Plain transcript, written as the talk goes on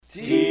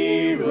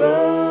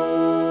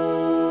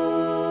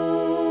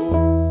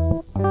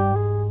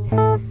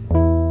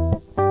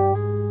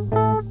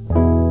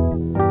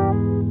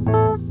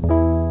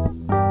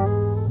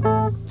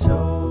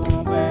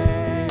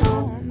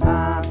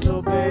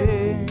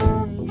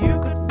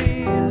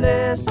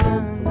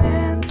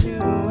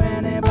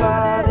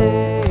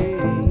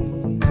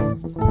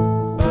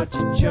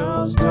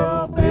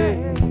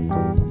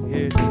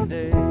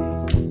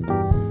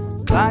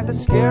Like the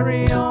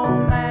scary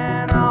old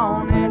man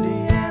on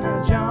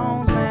Indiana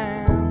Jones,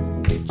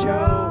 man, you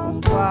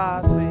chose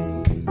wisely.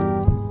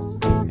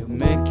 He'll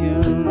make you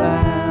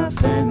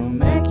laugh and he'll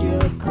make you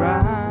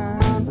cry,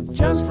 but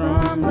just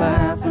from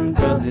laughing,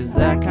 'cause he's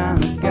that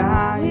kind of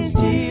guy. He's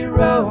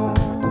T-Row,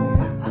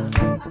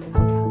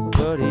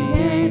 but he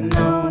ain't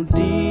no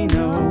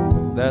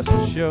Dino, that's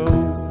for sure.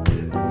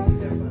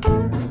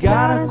 He's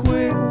got a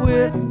quick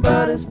wit,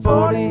 but his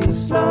 40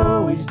 is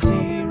slow. He's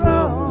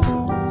T-Row.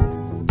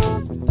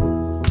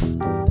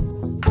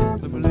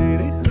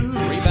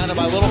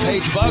 By Little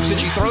Paige Bugs, and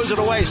she throws it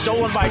away.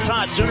 Stolen by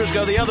Todd. Sooners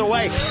go the other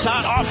way.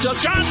 Todd off to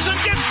Johnson,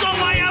 gets the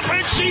layup,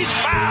 and she's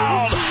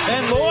fouled.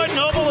 And Lloyd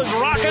Noble is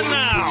rocking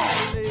now.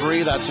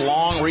 Three, that's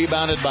long,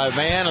 rebounded by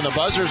Van, and the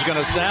buzzer's going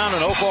to sound,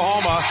 and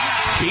Oklahoma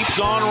keeps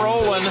on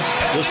rolling.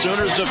 The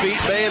Sooners defeat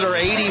Baylor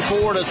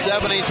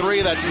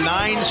 84-73. That's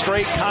 9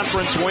 straight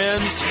conference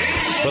wins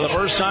for the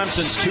first time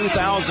since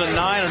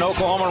 2009, and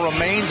Oklahoma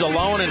remains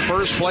alone in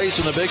first place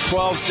in the Big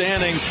 12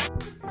 standings.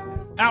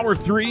 Hour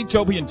 3,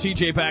 Toby and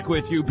TJ back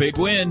with you. Big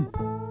win.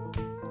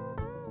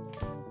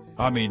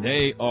 I mean,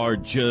 they are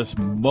just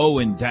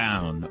mowing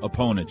down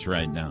opponents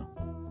right now.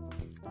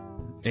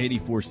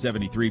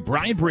 84-73.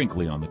 Brian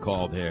Brinkley on the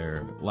call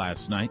there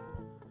last night.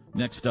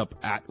 Next up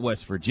at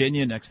West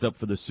Virginia. Next up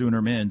for the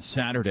Sooner men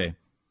Saturday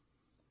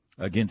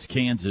against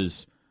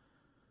Kansas.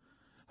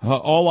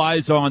 All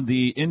eyes on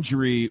the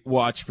injury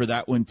watch for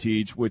that one,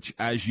 Teach, which,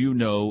 as you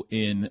know,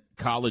 in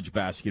college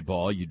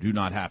basketball, you do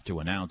not have to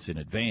announce in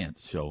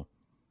advance. So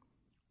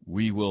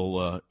we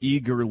will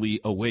eagerly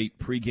await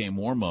pregame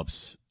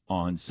warm-ups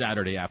on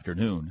Saturday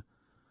afternoon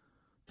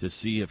to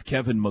see if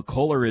Kevin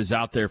McCullough is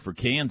out there for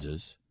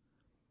Kansas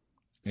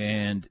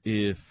and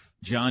if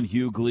John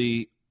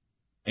Hughley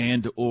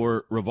and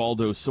or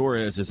Rivaldo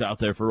Soares is out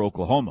there for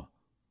Oklahoma.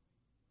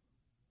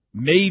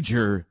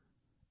 Major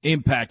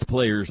impact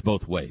players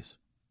both ways.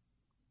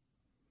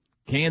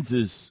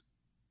 Kansas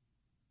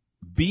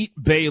beat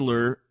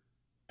Baylor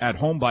at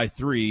home by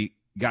 3,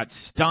 got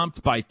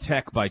stomped by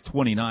Tech by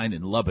 29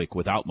 in Lubbock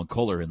without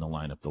McCullough in the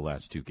lineup the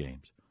last 2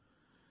 games.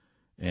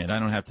 And I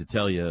don't have to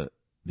tell you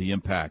the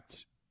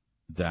impact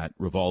that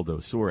Rivaldo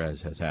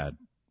Soares has had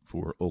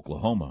for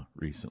Oklahoma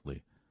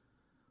recently.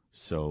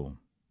 So,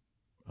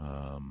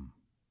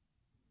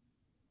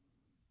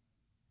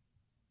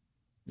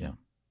 yeah,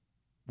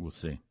 we'll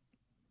see.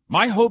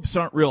 My hopes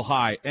aren't real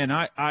high, and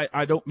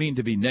I don't mean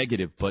to be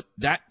negative, but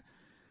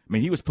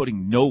he was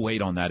putting no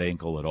weight on that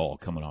ankle at all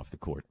coming off the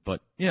court.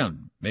 But,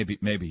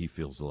 maybe he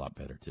feels a lot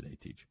better today,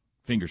 Teach.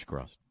 Fingers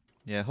crossed.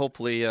 Yeah,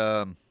 hopefully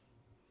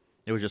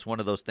it was just one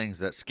of those things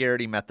that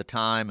scared him at the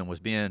time and was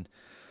being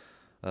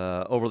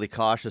overly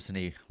cautious, and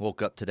he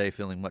woke up today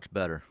feeling much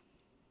better.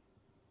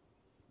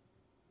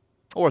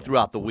 Or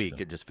throughout the week,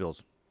 so. It just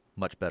feels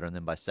much better, and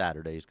then by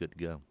Saturday, he's good to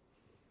go.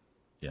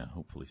 Yeah,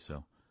 hopefully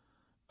so.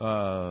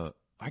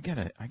 I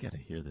gotta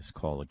hear this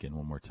call again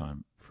one more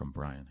time from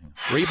Brian.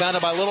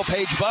 Rebounded by Little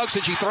Paige Bugs,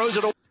 and she throws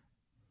it away.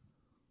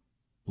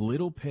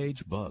 Little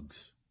Paige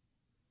Bugs.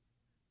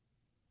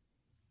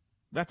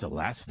 That's a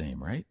last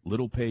name, right?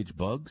 Little Paige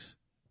Bugs?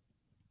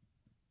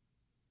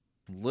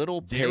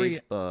 Little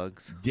Paige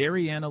Bugs.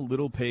 Dariana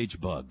Little Paige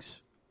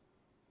Bugs.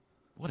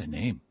 What a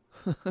name.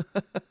 That's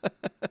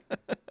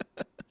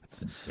a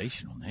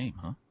sensational name,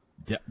 huh?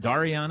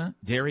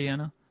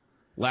 Dariana.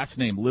 Last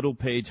name, Little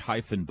Paige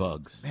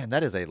 -Bugs. Man,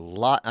 that is a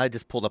lot. I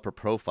just pulled up her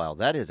profile.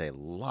 That is a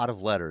lot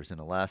of letters in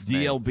a last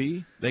name.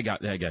 DLB? They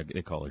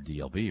call her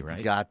DLB,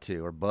 right? Got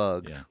to, or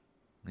Bugs.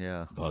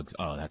 Yeah. Bugs.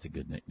 Oh, that's a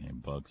good nickname,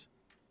 Bugs.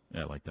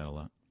 Yeah, I like that a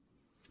lot.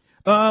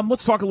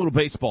 Let's talk a little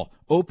baseball.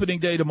 Opening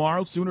day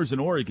tomorrow, Sooners in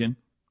Oregon.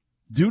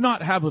 Do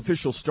not have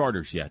official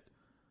starters yet.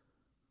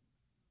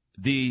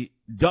 The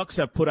Ducks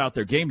have put out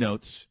their game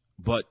notes,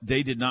 but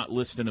they did not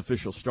list an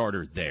official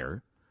starter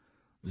there.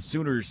 The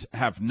Sooners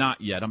have not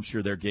yet. I'm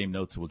sure their game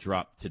notes will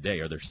drop today,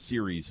 or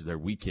their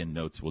weekend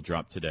notes will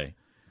drop today.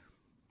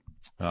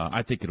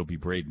 I think it'll be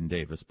Braden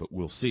Davis, but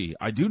we'll see.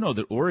 I do know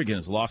that Oregon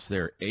has lost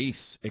their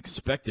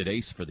expected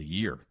ace for the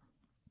year.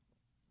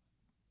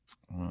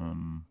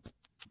 I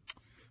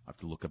have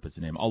to look up his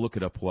name. I'll look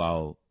it up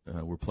while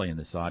we're playing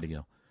this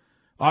audio.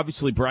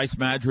 Obviously, Bryce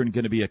Madron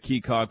going to be a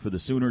key cog for the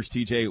Sooners.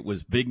 TJ, it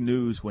was big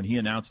news when he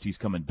announced he's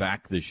coming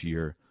back this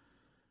year.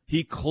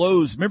 He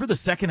closed. Remember the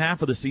second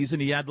half of the season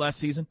he had last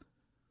season?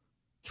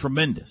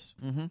 Tremendous.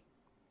 Mm-hmm.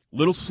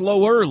 Little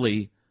slow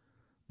early,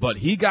 but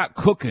he got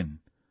cooking,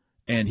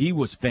 and he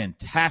was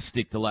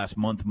fantastic the last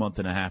month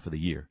and a half of the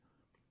year.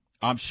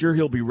 I'm sure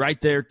he'll be right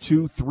there,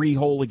 2-3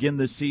 hole again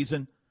this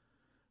season.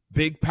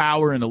 Big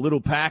power in a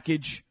little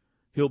package.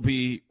 He'll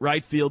be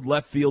right field,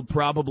 left field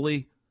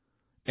probably.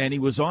 And he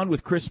was on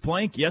with Chris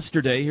Plank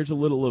yesterday. Here's a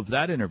little of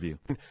that interview.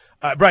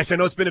 Bryce, I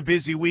know it's been a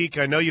busy week.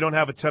 I know you don't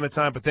have a ton of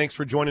time, but thanks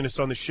for joining us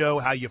on the show.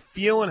 How you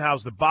feeling?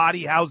 How's the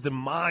body? How's the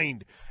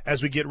mind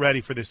as we get ready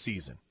for this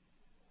season?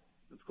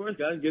 Of course,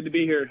 guys. Good to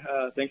be here.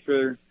 Thanks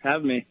for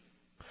having me.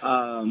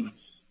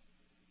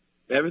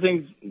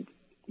 Everything's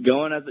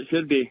going as it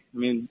should be. I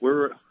mean,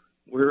 we're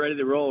ready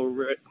to roll.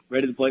 We're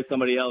ready to play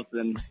somebody else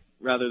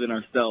rather than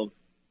ourselves.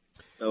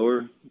 So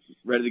we're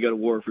ready to go to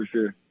war for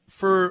sure.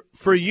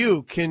 For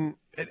you,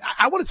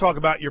 I want to talk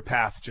about your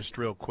path just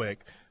real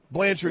quick.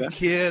 Blanchard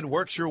kid,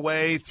 works your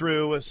way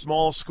through a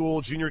small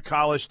school, junior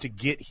college to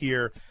get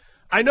here.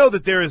 I know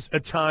that there is a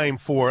time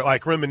for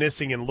like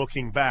reminiscing and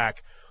looking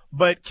back,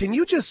 but can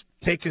you just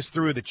take us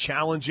through the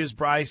challenges,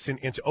 Bryce,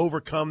 and to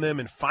overcome them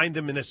and find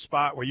them in a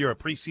spot where you're a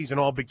preseason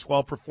All Big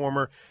 12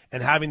 performer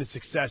and having the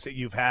success that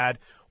you've had?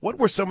 What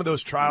were some of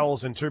those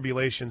trials and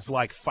tribulations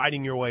like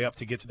fighting your way up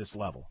to get to this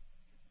level?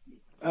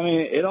 I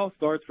mean, it all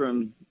starts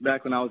from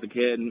back when I was a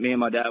kid, and me and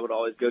my dad would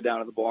always go down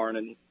to the barn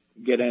and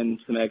get in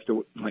some extra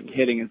like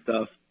hitting and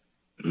stuff.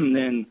 And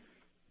then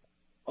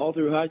all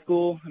through high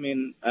school, I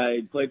mean, I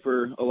played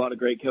for a lot of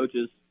great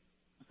coaches,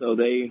 so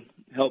they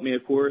helped me,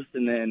 of course.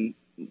 And then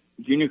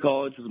junior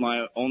college was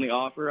my only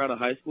offer out of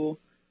high school,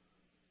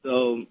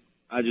 so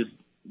I just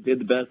did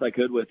the best I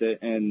could with it,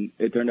 and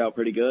it turned out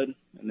pretty good.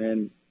 And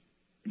then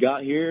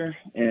got here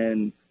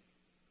and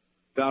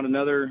found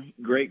another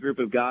great group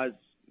of guys,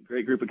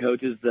 great group of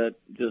coaches that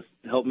just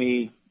helped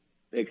me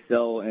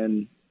excel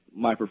in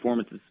my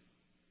performances.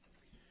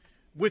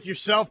 With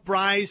yourself,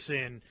 Bryce,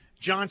 and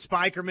John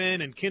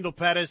Spikerman and Kendall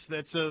Pettis,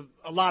 that's a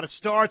lot of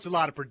starts, a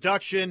lot of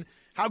production.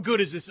 How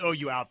good is this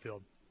OU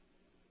outfield?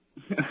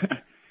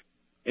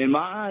 In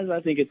my eyes,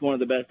 I think it's one of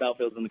the best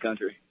outfields in the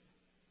country.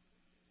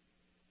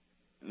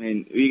 I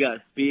mean, you got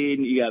speed,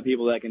 you got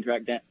people that can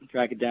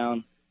track it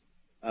down.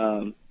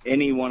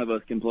 Any one of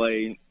us can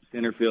play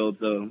center field,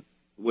 so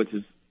which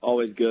is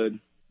always good.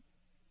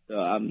 So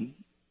I'm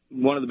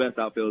one of the best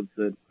outfields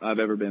that I've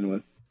ever been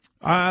with.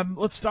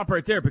 Let's stop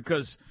right there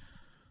because,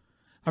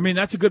 I mean,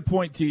 that's a good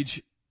point,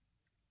 Teach.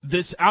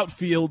 This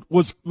outfield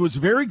was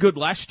very good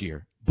last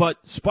year,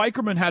 but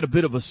Spikerman had a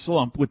bit of a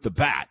slump with the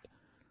bat.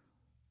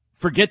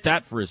 Forget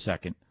that for a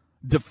second.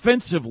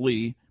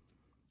 Defensively,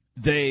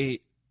 they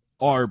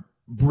are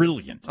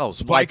brilliant. Oh,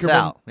 lights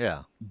out,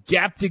 yeah.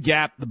 Gap to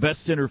gap, the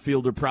best center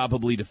fielder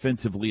probably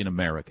defensively in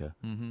America.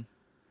 Mm-hmm.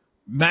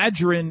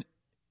 Madron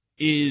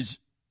is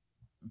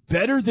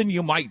better than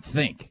you might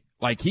think.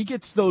 Like, he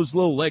gets those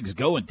little legs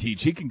going,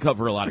 Teach. He can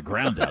cover a lot of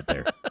ground out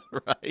there.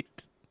 Right.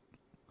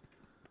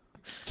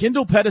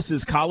 Kendall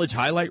Pettis' college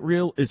highlight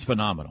reel is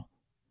phenomenal.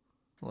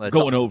 Well,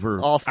 going over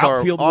all-star,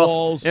 outfield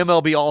walls.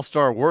 MLB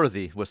All-Star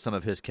worthy with some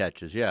of his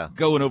catches, yeah.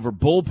 Going over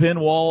bullpen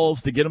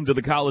walls to get him to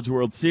the College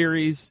World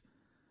Series.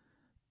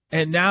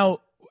 And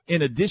now,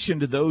 in addition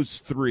to those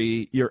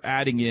three, you're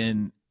adding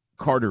in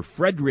Carter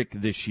Frederick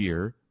this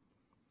year,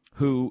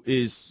 who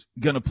is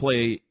going to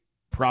play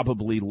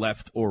probably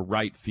left or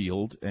right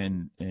field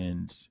and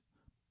in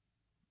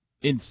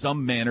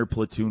some manner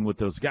platoon with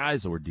those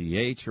guys or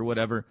DH or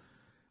whatever.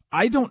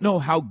 I don't know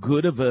how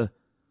good of a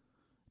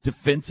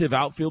defensive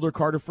outfielder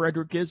Carter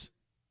Frederick is.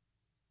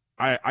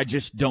 I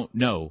just don't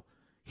know.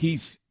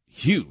 He's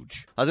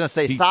huge. I was going to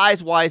say,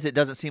 size-wise, it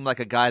doesn't seem like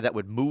a guy that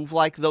would move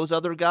like those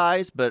other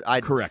guys, but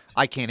correct.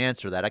 I can't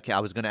answer that. I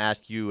was going to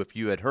ask you if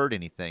you had heard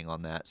anything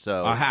on that.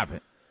 So I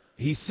haven't.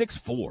 He's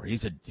 6'4".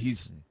 He's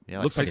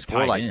looks like he's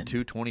more like end.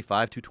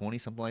 225, 220,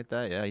 something like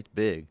that. Yeah, he's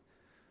big.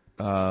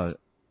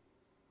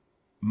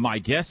 My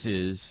guess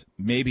is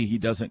maybe he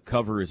doesn't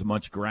cover as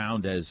much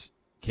ground as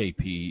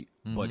KP,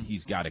 but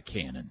he's got a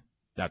cannon.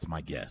 That's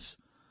my guess.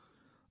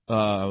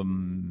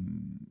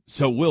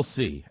 So we'll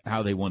see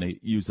how they want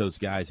to use those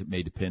guys. It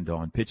may depend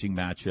on pitching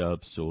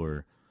matchups,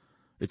 or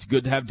it's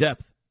good to have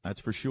depth,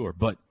 that's for sure.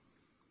 But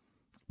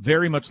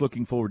very much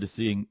looking forward to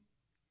seeing,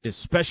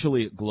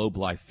 especially at Globe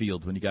Life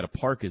Field, when you got a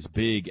park as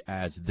big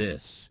as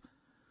this,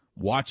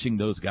 watching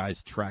those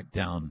guys track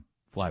down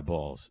fly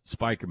balls.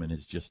 Spikerman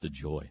is just a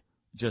joy,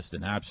 just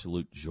an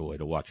absolute joy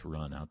to watch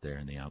run out there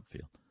in the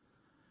outfield.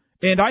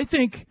 And I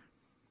think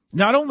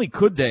not only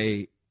could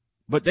they,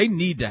 but they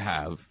need to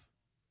have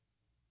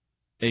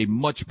a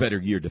much better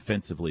year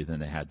defensively than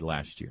they had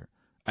last year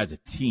as a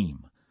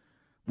team.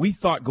 We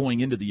thought going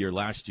into the year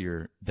last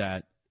year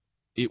that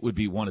it would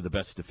be one of the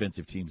best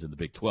defensive teams in the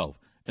Big 12,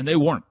 and they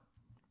weren't.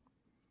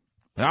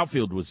 The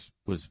outfield was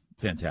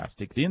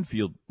fantastic. The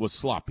infield was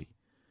sloppy,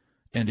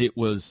 and it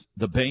was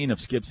the bane of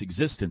Skip's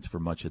existence for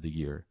much of the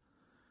year.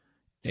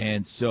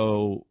 And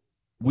so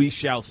we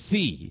shall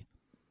see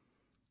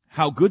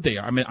how good they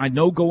are. I mean, I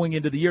know going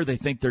into the year they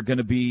think they're going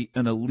to be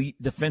an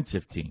elite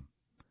defensive team.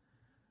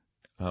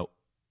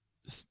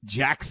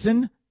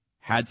 Jackson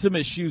had some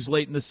issues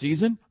late in the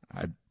season.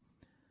 I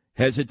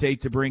hesitate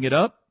to bring it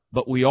up,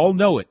 but we all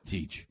know it,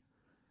 Teach.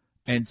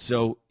 And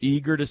so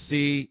eager to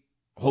see,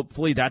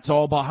 hopefully that's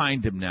all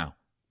behind him now.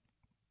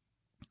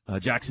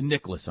 Jackson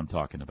Nicholas I'm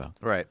talking about.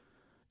 Right.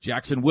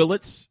 Jackson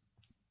Willits,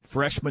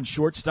 freshman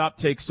shortstop,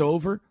 takes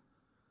over.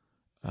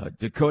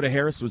 Dakota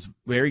Harris was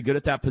very good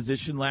at that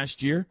position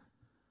last year.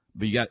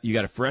 But you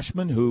got a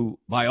freshman who,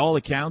 by all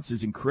accounts,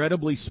 is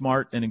incredibly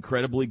smart and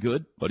incredibly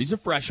good. But he's a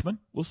freshman.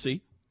 We'll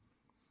see.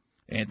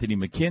 Anthony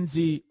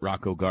McKenzie,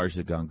 Rocco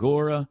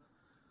Garza-Gongora,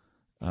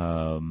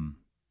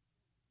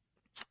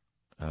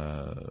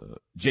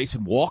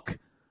 Jason Walk,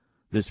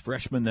 this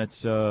freshman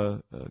that's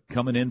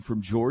coming in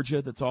from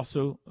Georgia that's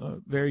also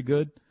very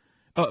good.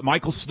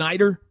 Michael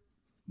Snyder,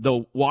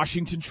 the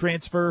Washington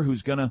transfer,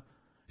 he's gonna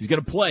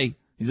play.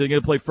 He's going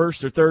to play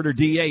first or third or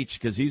DH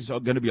because he's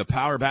going to be a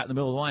power bat in the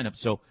middle of the lineup.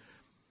 So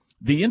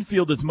the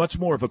infield is much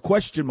more of a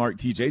question mark,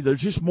 TJ. There's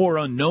just more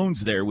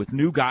unknowns there with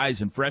new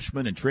guys and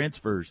freshmen and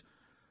transfers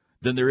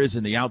than there is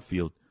in the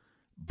outfield.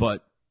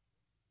 But,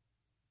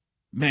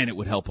 man, it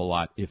would help a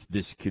lot if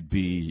this could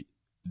be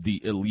the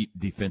elite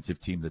defensive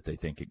team that they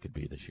think it could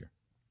be this year.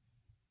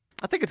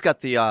 I think it's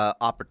got the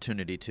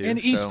opportunity to. And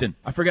Easton.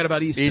 I forgot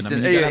about Easton.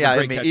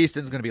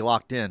 Easton's going to be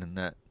locked in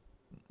that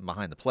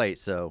behind the plate.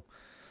 So,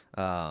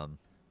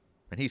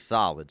 and he's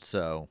solid.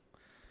 So,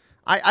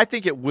 I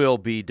think it will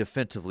be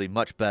defensively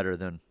much better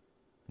than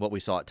what we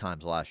saw at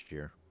times last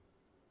year.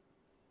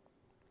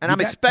 And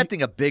I'm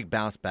expecting a big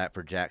bounce back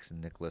for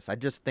Jackson Nicholas. I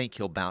just think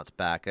he'll bounce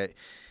back.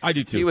 I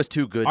do too. He was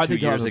too good 2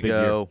 years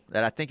ago.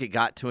 That I think it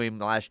got to him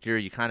last year.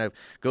 You kind of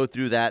go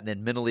through that, and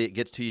then mentally it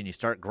gets to you, and you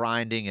start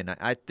grinding. And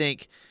I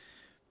think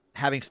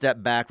having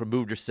stepped back,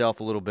 removed yourself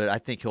a little bit, I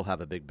think he'll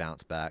have a big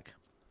bounce back.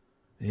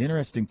 The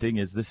interesting thing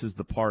is this is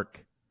the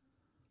park.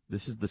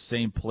 This is the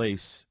same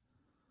place.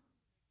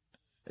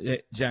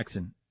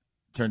 Jackson,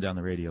 turn down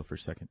the radio for a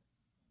second.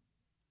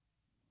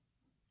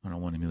 I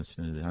don't want him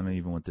listening to this. I don't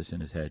even want this in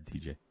his head,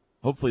 TJ.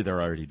 Hopefully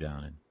they're already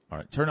down. And all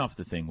right, turn off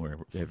the thing where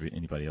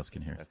anybody else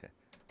can hear us. Okay.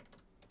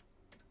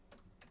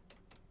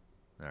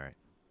 All right.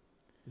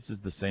 This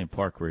is the same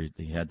park where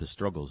he had the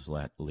struggles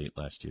late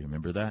last year.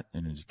 Remember that?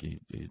 And his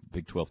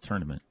Big 12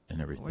 tournament and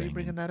everything. What are you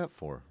bringing that up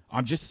for?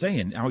 I'm just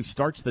saying, now he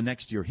starts the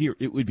next year here.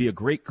 It would be a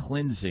great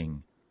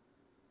cleansing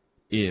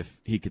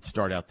if he could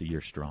start out the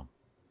year strong.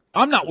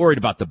 I'm not worried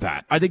about the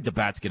bat. I think the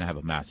bat's going to have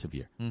a massive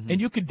year. Mm-hmm.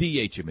 And you could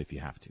DH him if you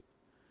have to.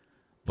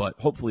 But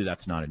hopefully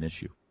that's not an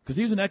issue. Because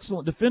he was an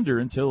excellent defender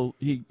until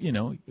he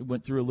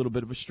went through a little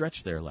bit of a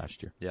stretch there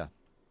last year. Yeah.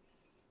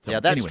 So,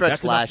 that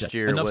stretch last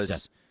year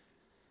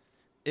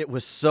it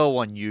was so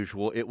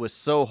unusual. It was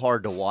so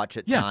hard to watch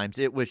at times.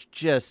 It was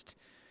just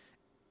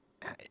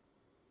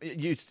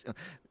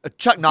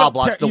Chuck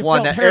Knobloch's the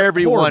one that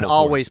everyone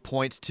always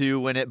points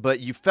to in it, but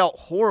you felt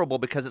horrible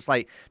because it's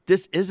like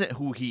this isn't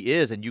who he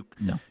is, and you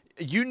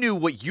knew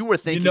what you were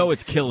thinking.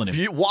 It's killing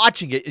him.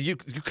 Watching it, you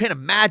can't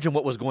imagine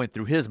what was going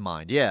through his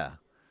mind. Yeah.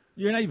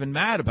 You're not even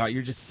mad about it.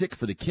 You're just sick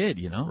for the kid,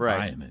 Right.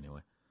 I am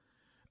anyway.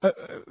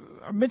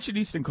 I mentioned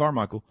Easton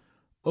Carmichael.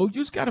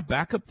 OU's got a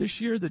backup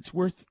this year that's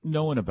worth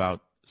knowing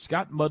about.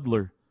 Scott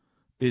Mudler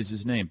is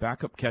his name,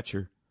 backup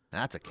catcher.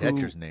 That's a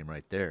catcher's name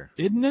right there.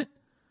 Isn't it?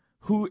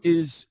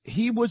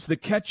 He was the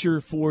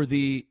catcher for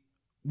the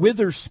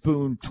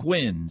Witherspoon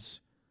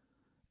twins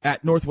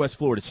at Northwest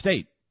Florida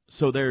State.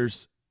 So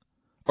there's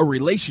a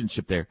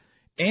relationship there.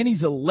 And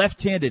he's a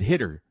left-handed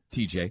hitter,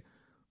 TJ.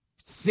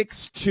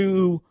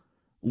 6'2",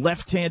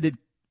 left-handed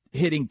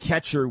hitting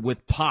catcher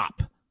with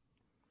pop.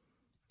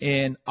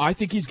 And I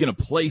think he's going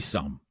to play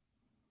some.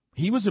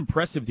 He was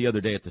impressive the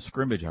other day at the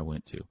scrimmage I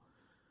went to.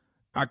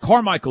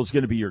 Carmichael's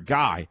going to be your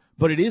guy,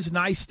 but it is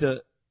nice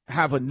to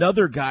have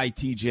another guy,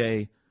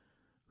 TJ,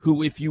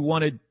 who if you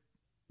want to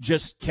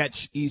just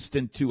catch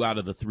Easton 2 out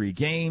of the 3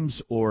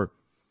 games, or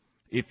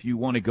if you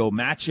want to go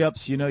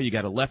matchups, you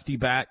got a lefty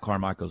bat,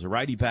 Carmichael's a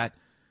righty bat.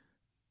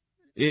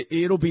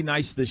 It'll be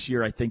nice this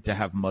year, I think, to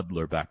have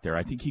Mudler back there.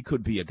 I think he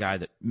could be a guy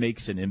that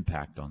makes an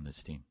impact on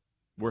this team.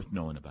 Worth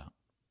knowing about.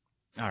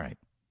 All right.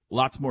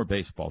 Lots more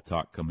baseball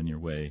talk coming your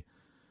way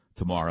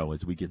tomorrow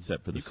as we get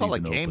set for the season opener.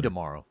 You call a game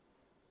tomorrow.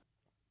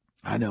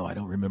 I know. I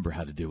don't remember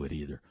how to do it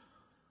either.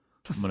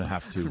 I'm going to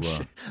have to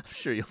I'm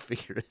sure you'll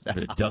figure it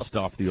out. Dust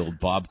off the old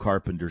Bob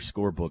Carpenter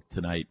scorebook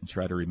tonight and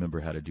try to remember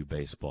how to do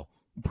baseball.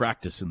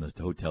 Practice in the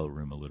hotel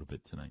room a little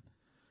bit tonight.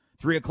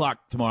 3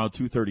 o'clock tomorrow,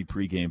 2:30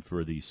 pregame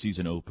for the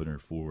season opener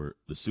for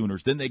the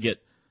Sooners. Then they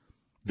get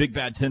Big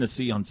Bad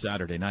Tennessee on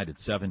Saturday night at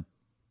 7.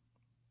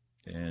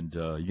 And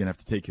you're going to have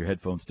to take your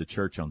headphones to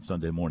church on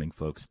Sunday morning,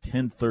 folks.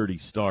 10:30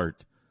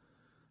 start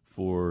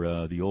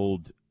for the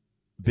old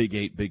Big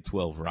 8, Big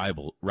 12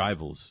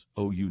 rivals,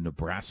 OU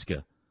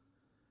Nebraska,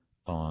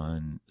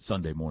 on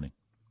Sunday morning.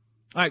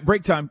 All right,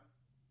 break time.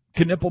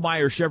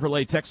 Knippelmeyer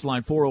Chevrolet text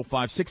line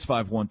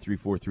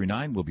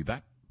 405-651-3439. We'll be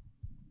back.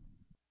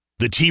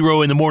 The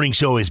T-Row in the Morning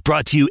Show is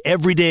brought to you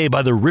every day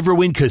by the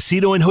Riverwind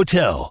Casino and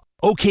Hotel,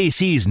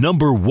 OKC's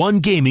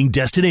 #1 gaming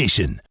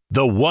destination.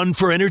 The one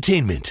for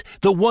entertainment,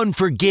 the one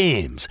for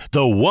games,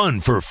 the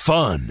one for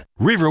fun.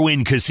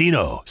 Riverwind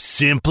Casino,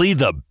 simply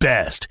the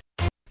best.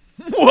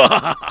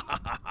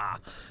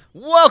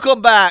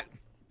 Welcome back.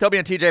 Toby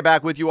and TJ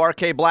back with you.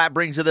 RK Black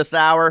brings you this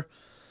hour,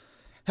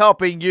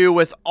 helping you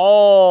with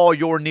all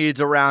your needs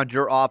around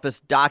your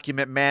office.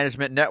 Document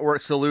management,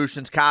 network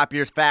solutions,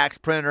 copiers, fax,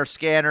 printer,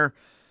 scanner.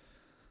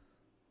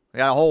 They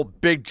got a whole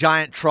big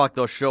giant truck.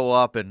 They'll show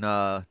up and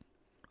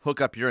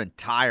hook up your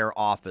entire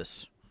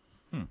office.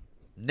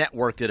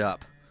 Network it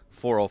up.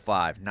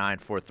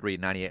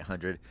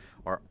 405-943-9800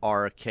 or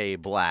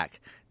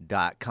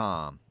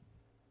rkblack.com.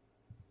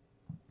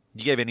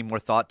 You gave any more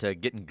thought to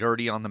getting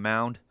Gertie on the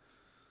mound?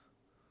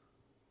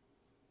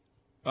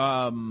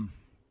 I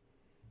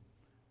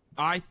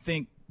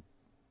think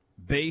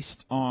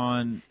based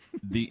on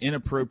the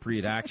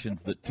inappropriate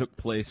actions that took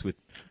place with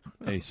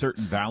a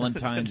certain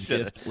Valentine's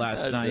gift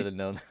last night,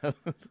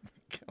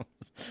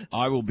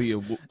 I will be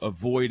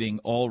avoiding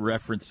all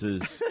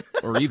references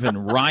or even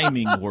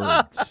rhyming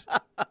words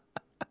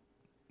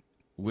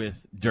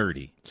with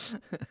dirty.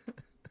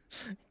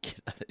 Get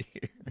out of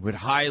here. Would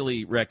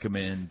highly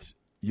recommend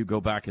you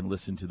go back and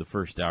listen to the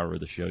first hour of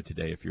the show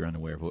today if you're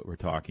unaware of what we're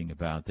talking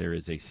about. There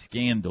is a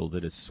scandal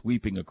that is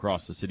sweeping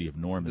across the city of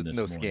Norman this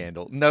morning.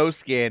 No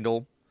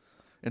scandal.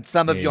 And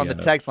some of you on the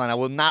text line, I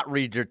will not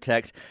read your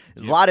text.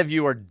 A lot of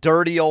you are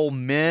dirty old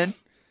men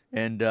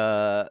and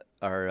are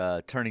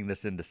turning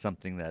this into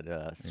something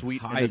that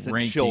sweet,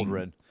 innocent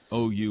children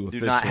OU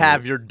do not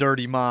have your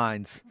dirty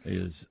minds.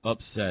 Is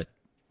upset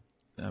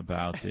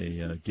about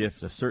a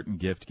gift, a certain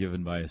gift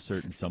given by a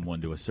certain someone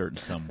to a certain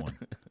someone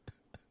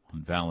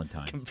on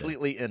Valentine's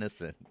Completely Day.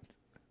 Innocent.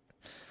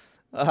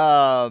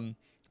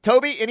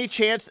 Toby, any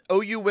chance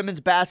OU women's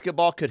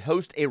basketball could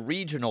host a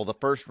regional the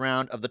first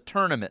round of the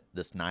tournament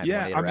this night?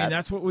 Yeah, I mean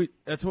that's what we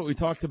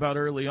talked about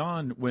early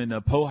on when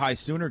Pohai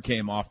Sooner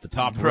came off the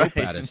top rope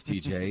at us.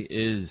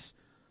 TJ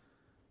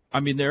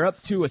they're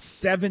up to a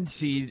 7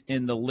 seed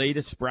in the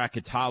latest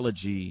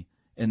bracketology,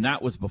 and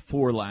that was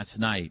before last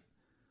night.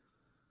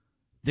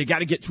 They got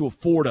to get to a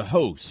 4 to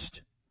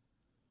host.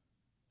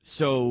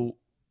 So,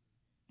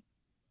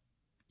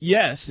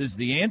 yes is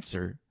the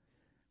answer.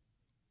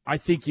 I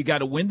think you got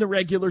to win the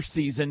regular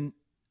season.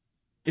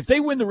 If they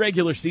win the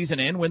regular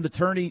season and win the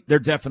tourney, they're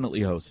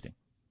definitely hosting.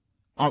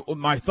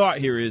 My thought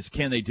here is,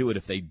 can they do it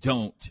if they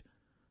don't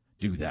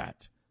do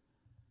that?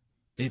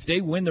 If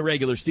they win the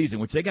regular season,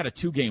 which they got a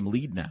 2-game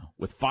lead now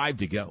with 5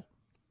 to go,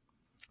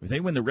 if they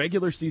win the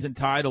regular season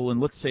title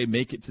and let's say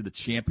make it to the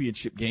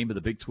championship game of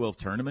the Big 12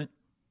 tournament,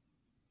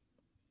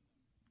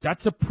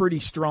 that's a pretty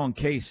strong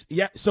case.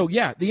 Yeah. So,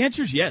 the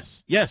answer is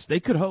yes. Yes, they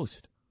could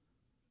host.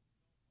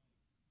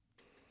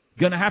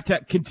 Going to have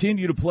to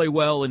continue to play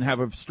well and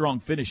have a strong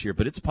finish here,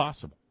 but it's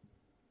possible,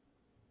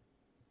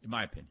 in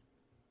my opinion.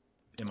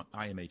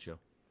 IMHO.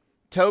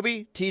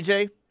 Toby,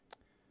 TJ,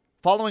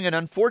 following an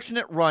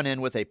unfortunate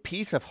run-in with a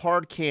piece of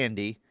hard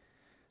candy,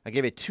 I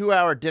gave a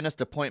 2-hour dentist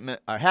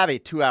appointment. I have a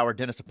 2-hour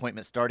dentist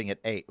appointment starting at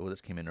 8. Oh,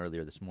 this came in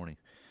earlier this morning.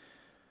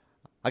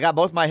 I got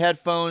both my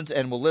headphones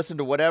and will listen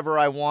to whatever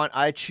I want.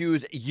 I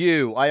choose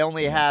you. I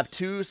only have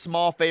 2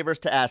 small favors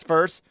to ask.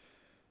 First,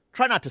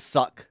 try not to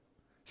suck.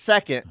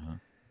 Second,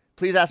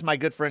 please ask my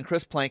good friend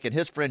Chris Plank and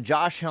his friend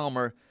Josh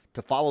Helmer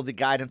to follow the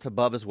guidance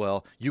above as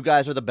well. You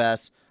guys are the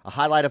best. A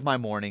highlight of my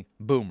morning.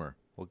 Boomer.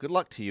 Well, good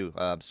luck to you.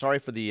 Sorry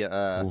for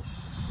the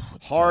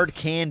hard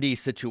candy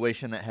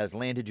situation that has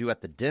landed you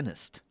at the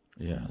dentist.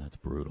 Yeah, that's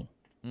brutal.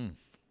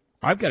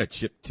 I've got a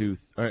chipped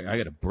tooth. I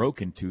got a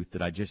broken tooth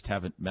that I just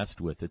haven't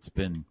messed with.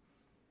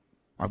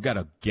 I've got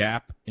a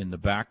gap in the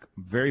back,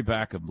 very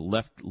back of the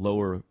left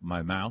lower of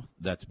my mouth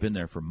that's been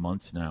there for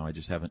months now. I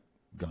just haven't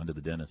gone to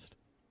the dentist.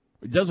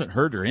 It doesn't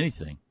hurt or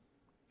anything.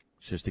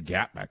 It's just a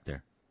gap back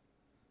there.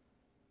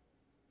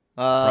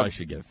 Probably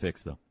should get it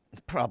fixed, though.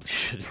 Probably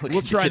should.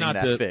 We'll try not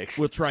to. Fixed.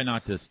 We'll try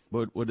not to.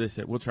 What did they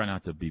say? We'll try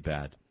not to be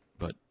bad.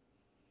 But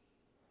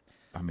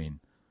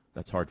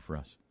that's hard for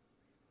us.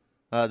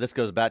 This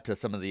goes back to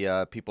some of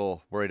the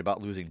people worried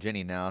about losing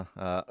Jenny now.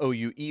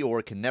 OU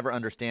Eeyore can never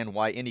understand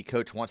why any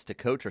coach wants to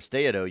coach or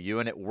stay at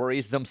OU, and it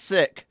worries them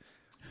sick.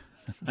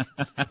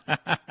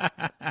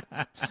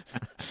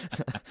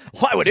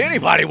 Why would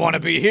anybody want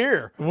to be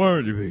here?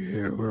 Wanted to be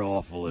here. We're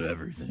awful at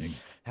everything.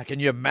 How can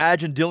you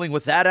imagine dealing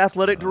with that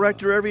athletic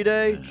director every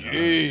day?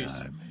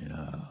 Jeez.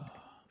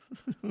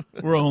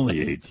 We're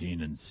only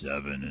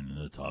 18-7 in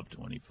the top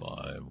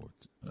 25.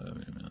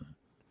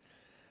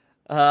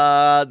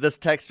 This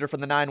texter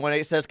from the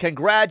 918 says,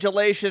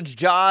 "Congratulations,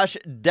 Josh.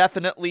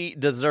 Definitely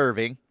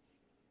deserving."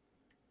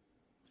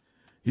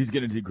 He's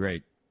going to do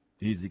great.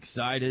 He's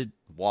excited.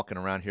 Walking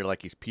around here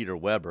like he's Peter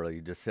Weber.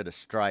 He just hit a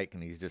strike,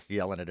 and he's just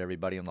yelling at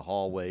everybody in the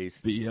hallways.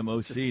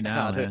 BMOC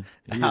now, man.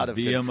 Out of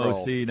BMOC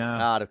control. now.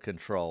 Out of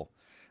control.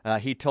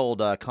 He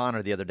told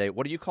Connor the other day,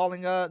 "What are you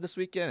calling this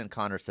weekend?" And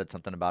Connor said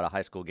something about a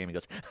high school game. He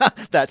goes,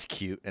 "That's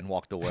cute," and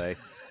walked away.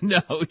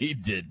 No, he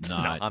did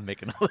not. No, I'm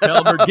making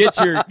Elmer,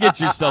 get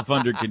yourself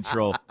under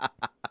control.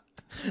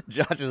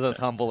 Josh is as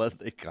humble as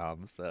they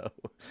come, so.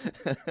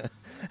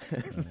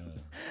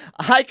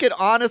 I could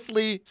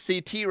honestly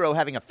see T-Row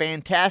having a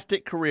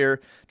fantastic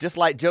career, just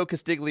like Joe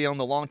Castiglione,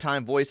 the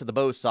longtime voice of the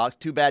Bo Sox.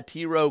 Too bad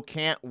T-Row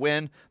can't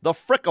win the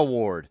Frick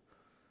Award.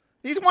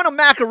 He's won a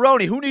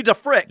macaroni. Who needs a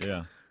Frick?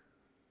 Yeah.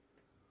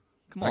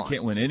 Come on. I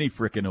can't win any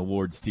frickin'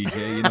 awards,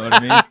 TJ. You know what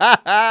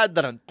I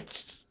mean?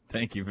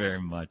 Thank you very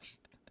much.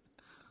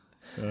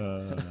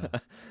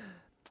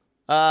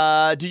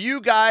 Do you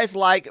guys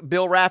like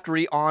Bill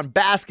Raftery on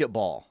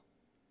basketball?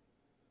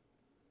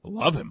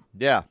 Love him.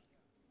 Yeah.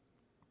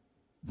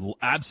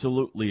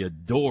 Absolutely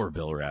adore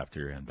Bill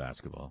Raftery on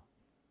basketball.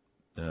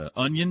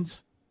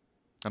 Onions?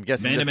 I'm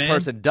guessing Man-to-man? this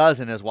person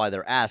doesn't is why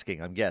they're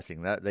asking. I'm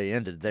guessing that they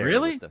ended there.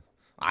 Really?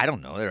 I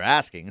don't know. They're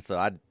asking,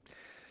 so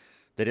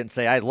they didn't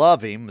say I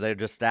love him. They're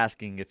just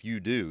asking if you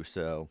do.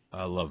 So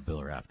I love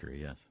Bill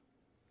Raftery, yes.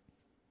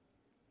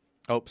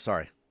 Oh,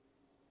 sorry.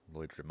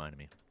 Lloyd's reminded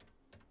me.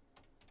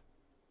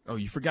 Oh,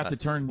 you forgot to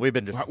turn. We've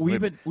been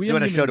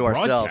doing a show to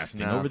ourselves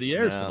broadcasting over the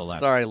air for the last.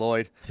 Sorry,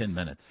 Lloyd. 10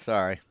 minutes.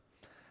 Sorry.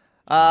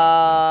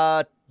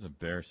 It's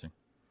embarrassing.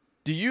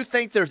 Do you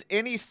think there's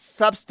any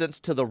substance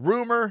to the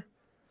rumor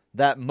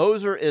that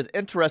Moser is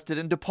interested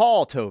in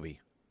DePaul, Toby?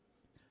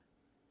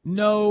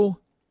 No.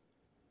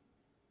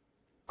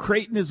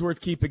 Creighton is worth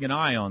keeping an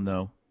eye on,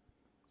 though.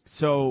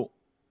 So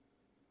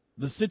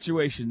the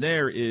situation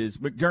there is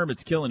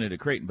McDermott's killing it at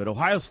Creighton, but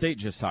Ohio State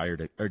just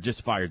fired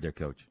their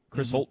coach,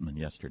 Chris Holtman,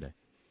 yesterday.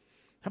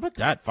 How about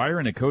that?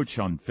 Firing a coach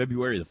on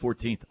February the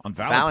 14th on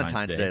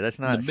Valentine's Day. That's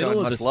not in the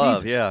middle of much the love.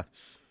 season. Yeah.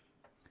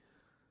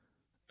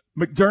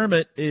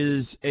 McDermott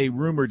is a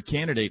rumored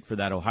candidate for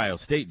that Ohio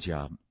State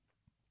job.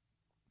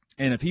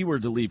 And if he were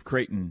to leave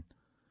Creighton,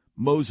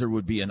 Moser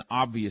would be an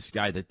obvious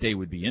guy that they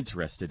would be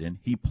interested in.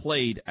 He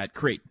played at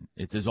Creighton.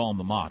 It's his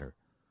alma mater.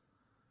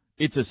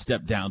 It's a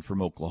step down from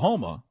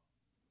Oklahoma,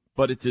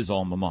 but it's his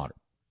alma mater.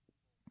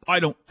 I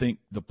don't think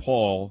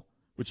DePaul,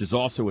 which is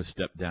also a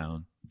step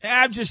down,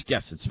 I'm just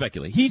guessing,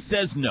 speculating. He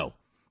says no.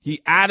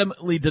 He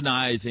adamantly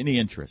denies any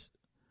interest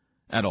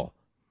at all.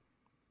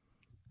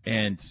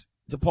 And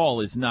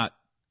DePaul is not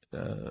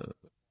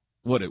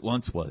what it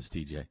once was,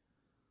 TJ.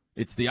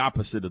 It's the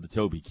opposite of the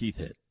Toby Keith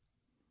hit.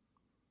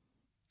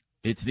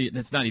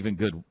 It's not even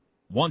good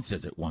once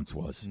as it once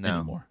was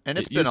anymore. And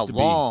it's been a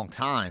long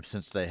time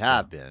since they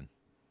have been.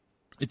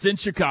 It's in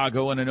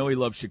Chicago, and I know he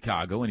loves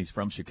Chicago, and he's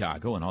from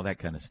Chicago and all that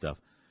kind of stuff.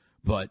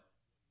 But,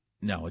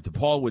 no,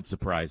 DePaul would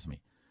surprise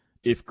me.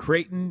 If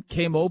Creighton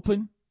came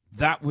open,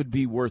 that would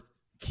be worth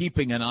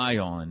keeping an eye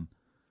on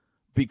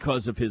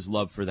because of his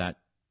love for that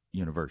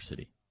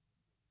university.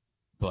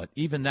 But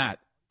even that,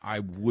 I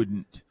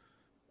wouldn't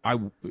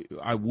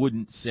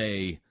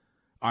say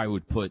I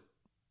would put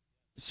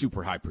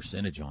super high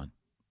percentage on.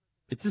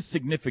 It's a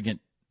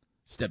significant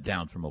step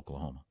down from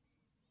Oklahoma.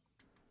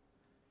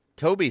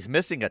 Toby's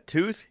missing a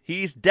tooth.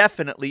 He's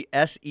definitely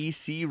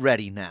SEC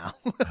ready now.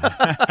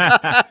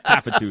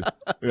 Half a tooth.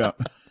 Yeah.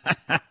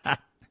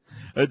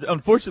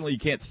 Unfortunately, you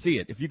can't see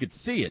it. If you could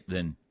see it,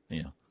 then,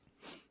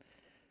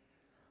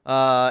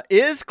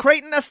 Is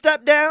Creighton a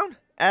step down?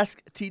 Ask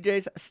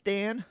TJ's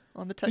Stan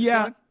on the text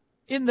line.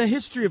 In the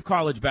history of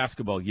college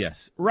basketball,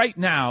 yes. Right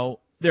now,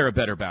 they're a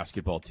better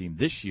basketball team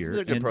this year.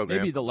 They're a good program.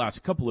 Maybe the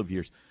last couple of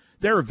years.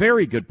 They're a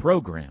very good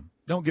program.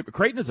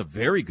 Creighton is a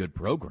very good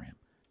program.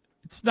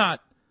 It's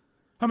not.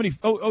 How many?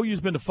 OU's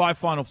been to 5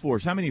 Final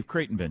Fours. How many have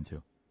Creighton been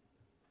to?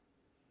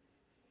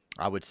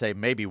 I would say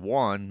maybe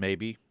one,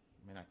 maybe.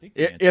 I think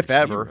if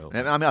ever. Zero,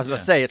 I was going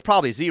to say it's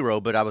probably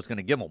 0, but I was going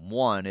to give them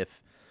 1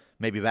 if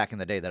maybe back in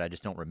the day that I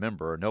just don't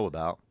remember or know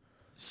about.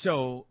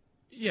 So,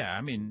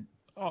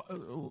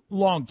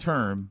 long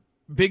term,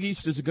 Big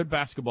East is a good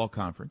basketball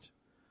conference.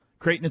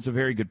 Creighton is a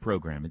very good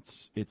program.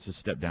 It's a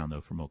step down,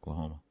 though, from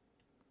Oklahoma.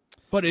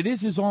 But it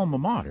is his alma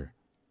mater.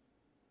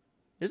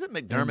 Isn't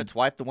McDermott's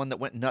wife the one that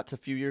went nuts a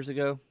few years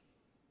ago?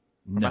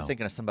 Or am I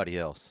thinking of somebody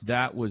else?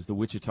 That was the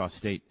Wichita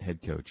State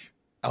head coach.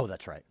 Oh,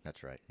 that's right.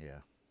 That's right, yeah.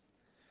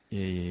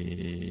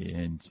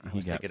 And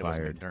he got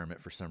fired. It was McDermott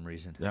for some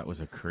reason. That was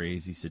a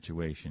crazy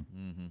situation.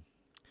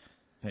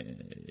 Mm-hmm.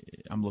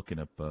 I'm looking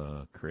up.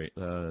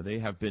 They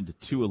have been to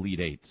 2 Elite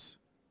Eights,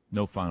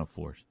 no Final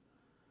Fours.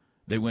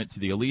 They went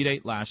to the Elite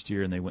Eight last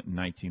year, and they went in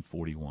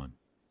 1941.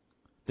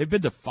 They've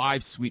been to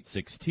 5 Sweet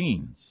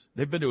 16s.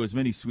 They've been to as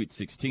many Sweet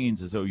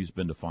 16s as OU's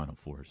been to Final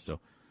Fours. So,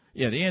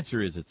 the answer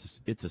is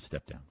it's a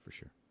step down for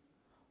sure.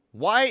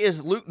 Why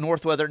is Luke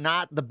Northweather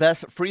not the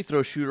best free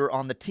throw shooter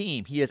on the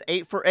team? He is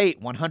 8 for 8,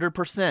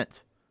 100%.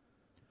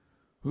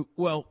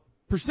 Well,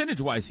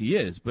 percentage-wise he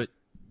is, but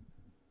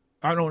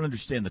I don't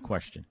understand the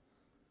question.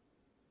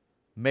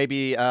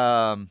 Maybe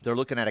they're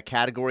looking at a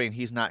category and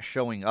he's not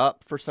showing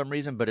up for some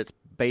reason, but it's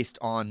based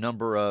on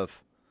number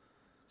of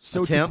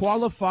attempts. To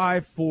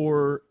qualify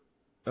for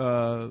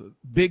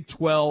Big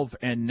 12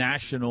 and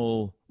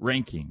national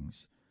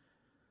rankings,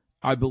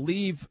 I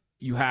believe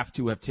you have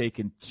to have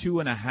taken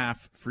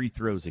 2.5 free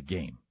throws a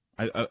game,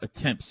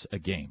 attempts a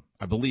game.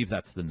 I believe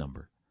that's the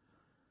number.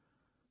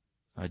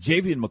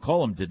 Javian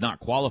McCollum did not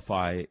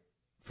qualify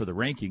for the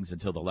rankings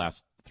until the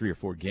last 3 or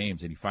 4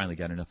 games, and he finally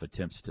got enough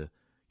attempts to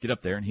get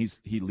up there, and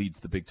he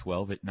leads the Big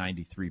 12 at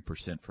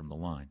 93% from the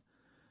line.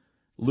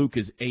 Luke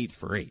is 8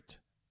 for 8,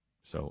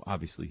 so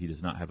obviously he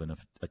does not have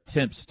enough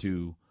attempts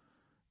to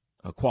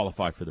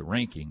qualify for the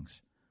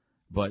rankings.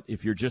 But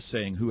if you're just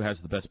saying who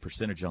has the best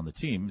percentage on the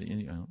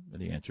team,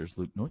 the answer is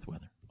Luke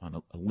Northweather on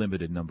a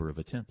limited number of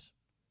attempts.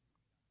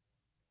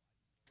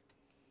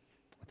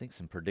 I think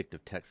some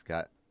predictive text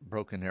got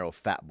Broken Arrow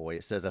Fat Boy.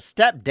 It says, a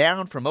step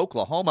down from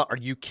Oklahoma. Are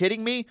you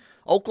kidding me?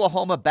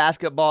 Oklahoma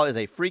basketball is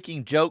a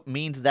freaking joke,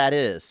 means that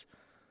is.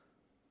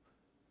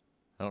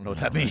 I don't know what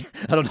that means.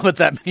 I don't know what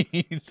that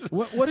means.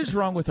 What is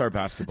wrong with our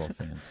basketball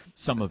fans?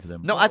 Some of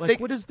them. No, I think.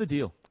 What is the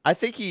deal? I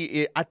think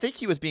he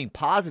was being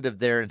positive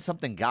there, and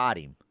something got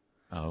him.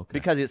 Oh, okay.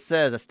 Because it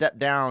says a step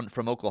down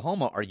from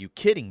Oklahoma. Are you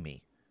kidding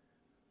me?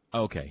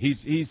 Okay,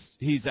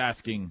 he's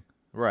asking.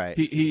 Right.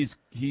 He's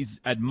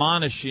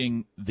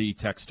admonishing the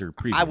texter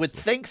previously. I would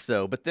think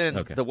so, but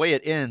then the way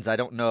it ends, I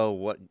don't know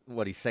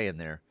what he's saying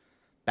there.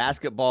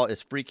 Basketball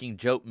is freaking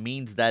joke,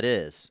 means that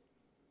is.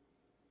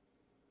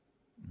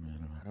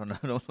 I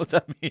don't know what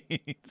that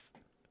means.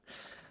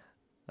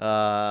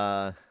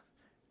 A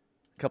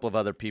couple of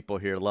other people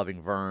here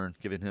loving Vern,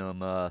 giving him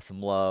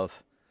some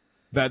love.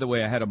 By the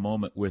way, I had a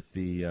moment with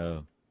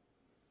the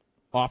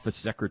office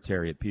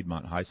secretary at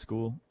Piedmont High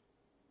School.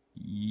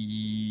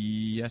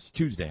 Yes,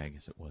 Tuesday, I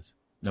guess it was.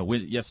 No,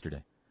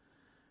 yesterday.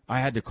 I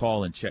had to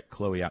call and check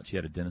Chloe out. She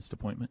had a dentist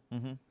appointment.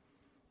 Mm-hmm.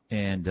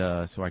 And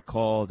so I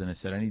called and I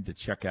said, I need to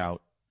check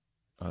out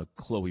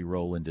Chloe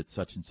Rowland at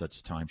such and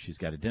such time. She's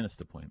got a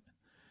dentist appointment.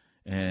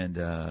 And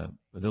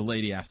the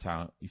lady asked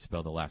how you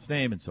spell the last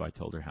name, and so I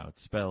told her how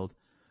it's spelled.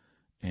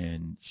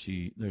 And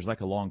there's like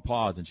a long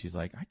pause, and she's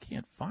like, I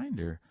can't find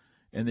her.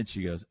 And then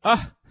she goes,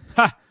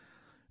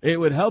 it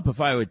would help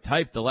if I would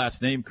type the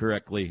last name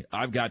correctly.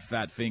 I've got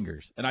fat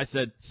fingers. And I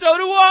said, so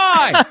do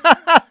I!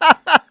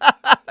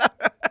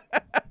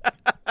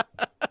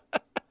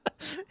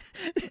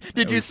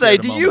 Did you say,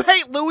 do you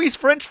hate Louis'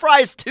 French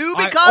fries too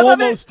because of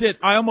it?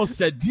 I almost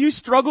said, do you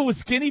struggle with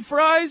skinny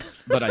fries?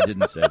 But I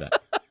didn't say that.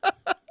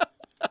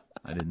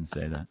 I didn't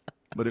say that.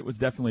 But it was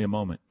definitely a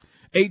moment.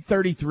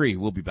 8:33,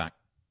 we'll be back.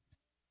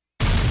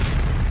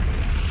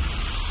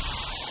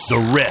 The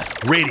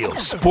Ref Radio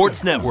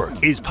Sports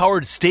Network is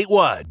powered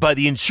statewide by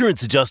the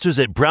insurance adjusters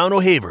at Brown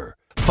O'Haver.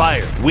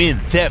 Fire,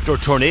 wind, theft, or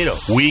tornado,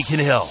 we can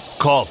help.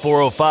 Call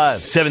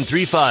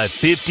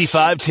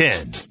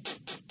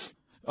 405-735-5510.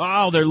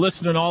 Oh, they're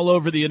listening all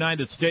over the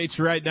United States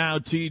right now,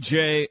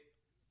 TJ.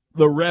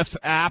 The Ref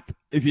app,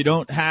 if you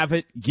don't have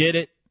it, get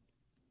it.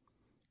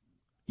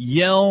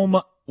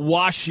 Yelm,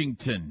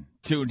 Washington,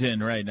 tuned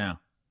in right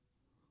now.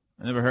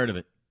 I never heard of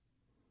it.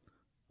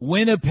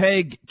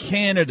 Winnipeg,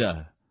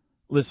 Canada,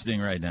 listening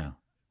right now.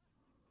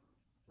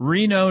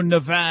 Reno,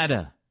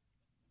 Nevada.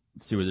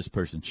 Let's see where this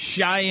person.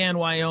 Cheyenne,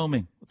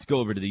 Wyoming. Let's go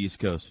over to the East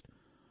Coast.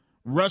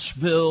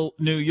 Rushville,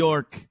 New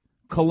York.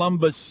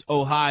 Columbus,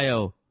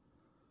 Ohio.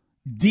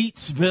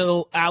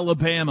 Deatsville,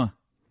 Alabama.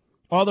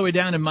 All the way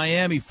down in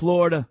Miami,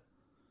 Florida.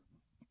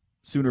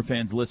 Sooner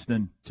fans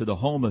listening to the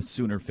home of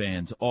Sooner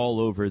fans all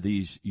over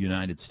these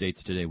United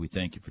States today. We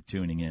thank you for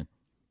tuning in.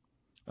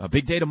 A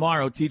big day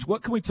tomorrow. Teach,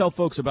 what can we tell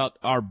folks about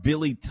our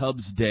Billy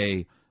Tubbs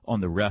Day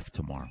on the Ref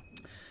tomorrow?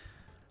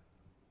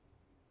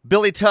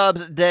 Billy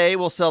Tubbs Day.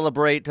 We'll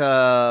celebrate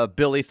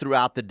Billy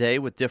throughout the day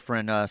with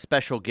different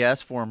special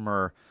guests,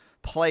 former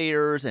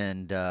players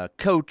and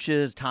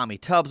coaches. Tommy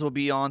Tubbs will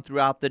be on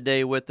throughout the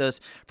day with us.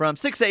 From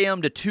 6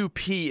 a.m. to 2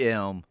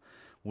 p.m.,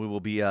 we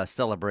will be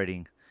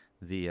celebrating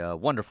the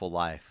wonderful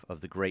life of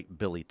the great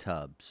Billy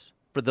Tubbs.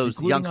 For those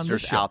including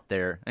youngsters out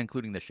there,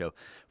 including the show,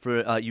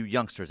 for you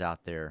youngsters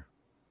out there,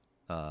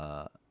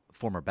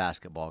 former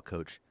basketball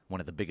coach, one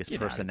of the biggest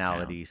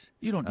personalities.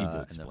 You don't need to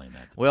explain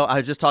that. Well, I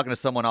was just talking to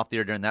someone off the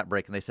air during that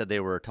break, and they said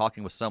they were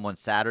talking with someone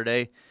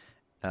Saturday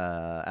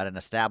at an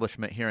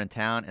establishment here in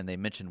town, and they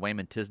mentioned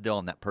Wayman Tisdale,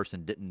 and that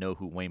person didn't know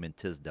who Wayman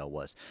Tisdale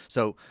was.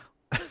 So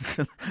I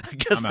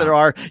guess there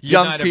are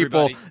young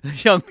people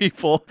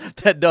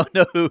that don't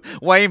know who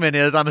Wayman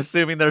is. I'm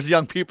assuming there's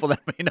young people that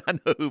may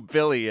not know who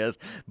Billy is.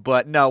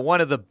 But no,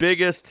 one of the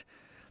biggest,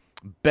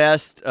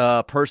 best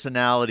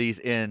personalities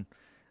in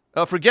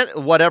forget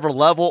whatever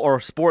level or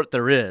sport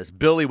there is.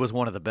 Billy was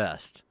one of the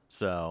best.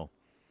 So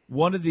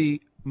one of the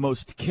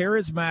most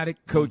charismatic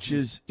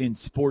coaches in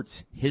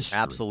sports history.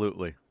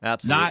 Absolutely.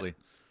 Not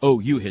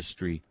OU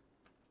history,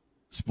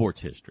 sports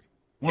history.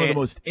 One of the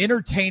most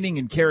entertaining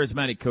and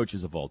charismatic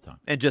coaches of all time.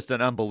 And just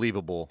an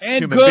unbelievable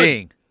and human good.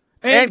 being.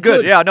 And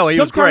good. Yeah, no, he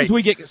was great. Sometimes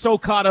we get so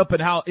caught up in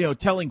how,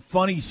 telling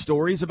funny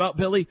stories about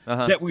Billy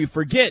that we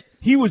forget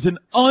he was an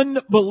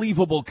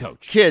unbelievable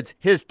coach. Kids,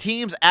 his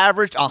teams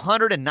averaged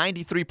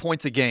 193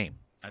 points a game.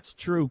 That's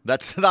true.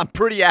 I'm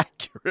pretty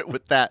accurate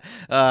with that.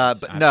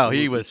 But no,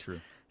 he was true.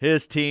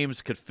 His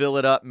teams could fill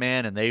it up,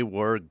 man, and they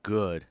were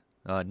good.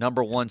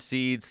 Number one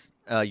seeds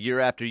year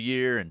after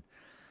year, and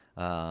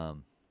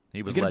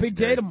he was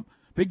legendary.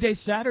 Big day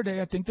Saturday.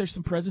 I think there's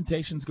some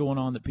presentations going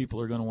on that people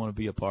are going to want to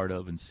be a part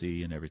of and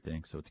see and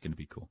everything, so it's going to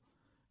be cool.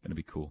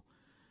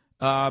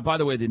 By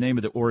the way, the name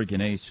of the Oregon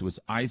ace was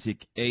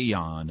Isaac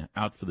Ayon,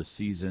 out for the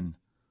season.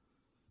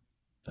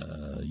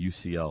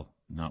 UCL,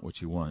 not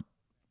what you want.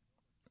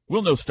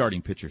 We'll know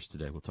starting pitchers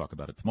today. We'll talk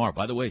about it tomorrow.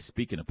 By the way,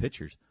 speaking of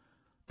pitchers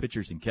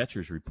and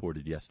catchers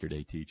reported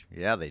yesterday, Teach.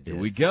 Yeah, they did.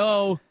 Here we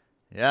go.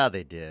 Yeah,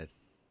 they did.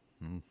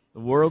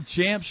 The world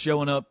champs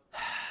showing up.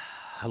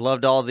 I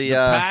loved all the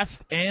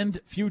past and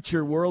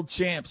future world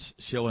champs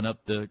showing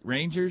up, the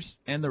Rangers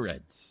and the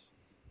Reds.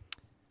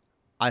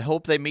 I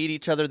hope they meet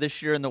each other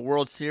this year in the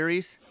World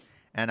Series,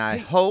 and I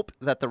hope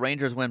that the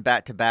Rangers win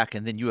back-to-back,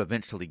 and then you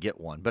eventually get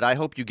one. But I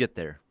hope you get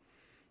there.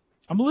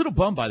 I'm a little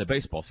bummed by the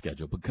baseball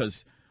schedule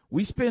because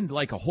we spend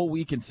like a whole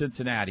week in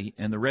Cincinnati,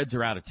 and the Reds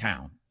are out of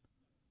town.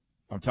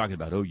 I'm talking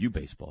about OU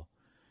baseball.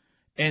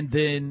 And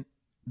then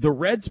the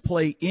Reds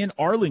play in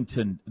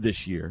Arlington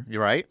this year.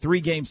 You're right.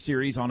 3-game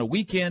series on a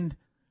weekend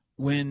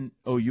when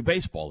OU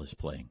baseball is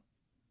playing.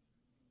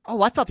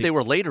 Oh, I thought they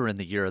were later in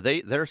the year.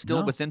 They're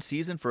still No. within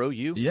season for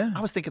OU? Yeah. I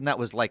was thinking that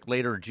was like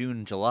later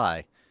June,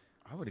 July.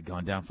 I would have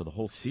gone down for the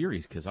whole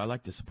series because I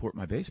like to support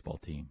my baseball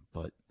team,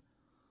 but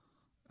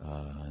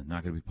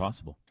not going to be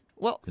possible.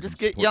 Well, 'Cause just I'm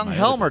get supporting young my other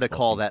Helmer to baseball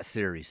call team. that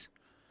series.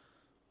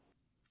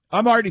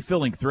 I'm already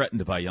feeling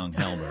threatened by young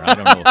Helmer. I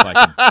don't know if I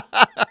can.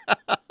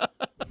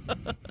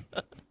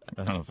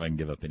 I don't know if I can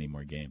give up any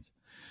more games.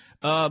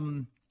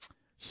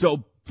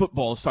 So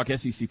football. Let's talk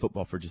SEC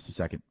football for just a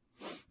second.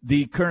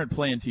 The current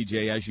plan,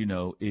 TJ, as you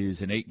know,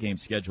 is an 8-game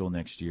schedule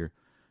next year.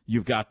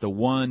 You've got the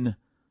one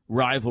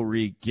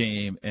rivalry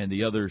game and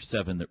the other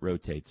 7 that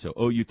rotate. So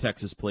OU,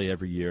 Texas play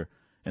every year,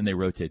 and they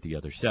rotate the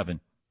other 7.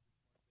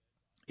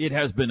 It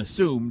has been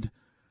assumed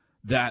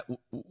that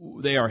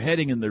they are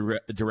heading in the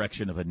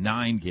direction of a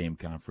 9-game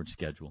conference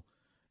schedule.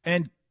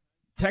 And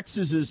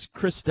Texas's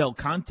Chris Del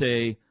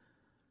Conte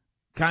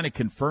kind of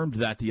confirmed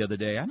that the other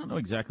day. I don't know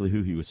exactly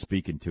who he was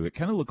speaking to. It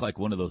kind of looked like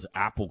one of those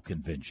Apple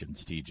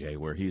conventions, TJ,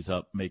 where he's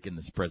up making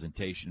this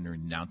presentation or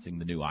announcing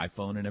the new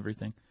iPhone and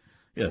everything.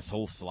 Yeah, this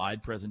whole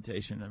slide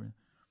presentation and everything.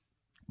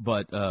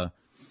 But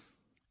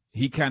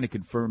he kind of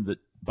confirmed that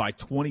by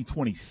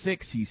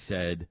 2026, he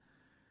said,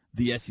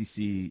 the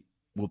SEC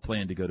will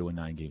plan to go to a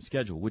 9-game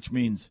schedule, which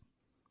means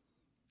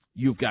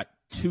you've got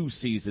 2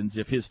 seasons,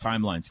 if his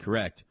timeline's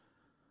correct.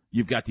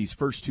 You've got these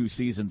first 2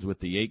 seasons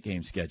with the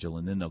 8-game schedule,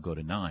 and then they'll go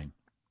to 9.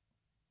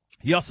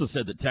 He also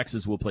said that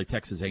Texas will play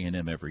Texas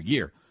A&M every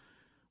year,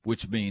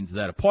 which means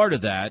that a part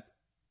of that,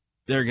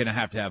 they're going to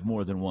have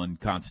more than one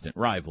constant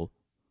rival,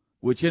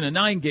 which in a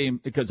 9-game,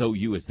 because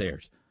OU is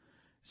theirs.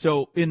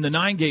 So in the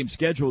 9-game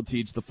schedule,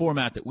 Teach, the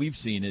format that we've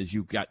seen is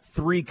you've got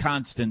 3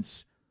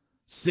 constants,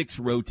 6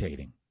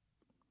 rotating.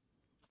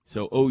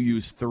 So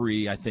OU's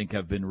 3, I think,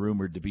 have been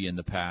rumored to be in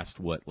the past,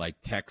 like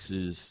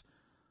Texas,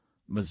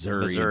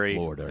 Missouri, and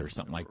Florida or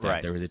something like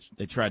that. Right.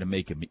 They try to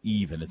make them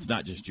even. It's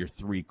not just your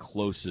 3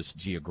 closest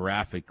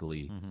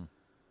geographically. Mm-hmm.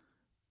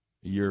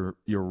 Your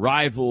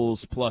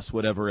rivals plus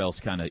whatever else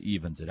kind of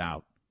evens it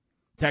out.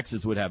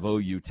 Texas would have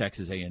OU,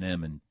 Texas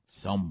A&M, and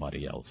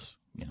somebody else,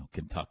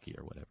 Kentucky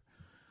or whatever.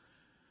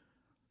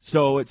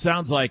 So it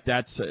sounds like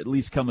that's at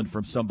least coming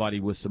from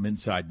somebody with some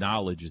inside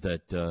knowledge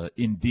that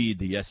indeed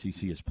the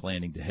SEC is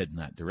planning to head in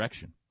that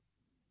direction.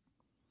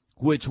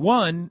 Which,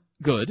 one,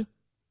 good.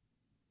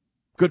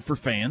 Good for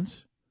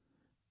fans.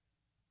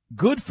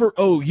 Good for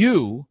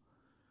OU,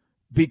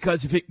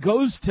 because if it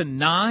goes to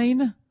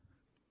 9,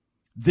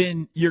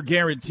 then you're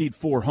guaranteed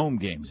 4 home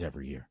games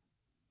every year.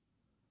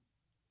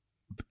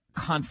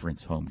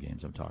 Conference home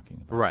games I'm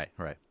talking about.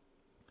 Right.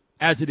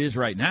 As it is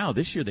right now,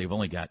 this year they've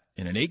only got,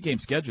 in an 8-game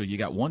schedule, you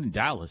got 1 in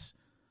Dallas.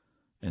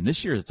 And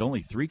this year it's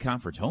only 3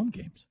 conference home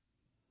games.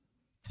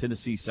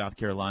 Tennessee, South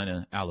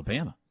Carolina,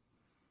 Alabama.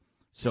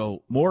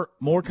 So more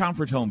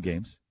conference home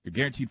games. You're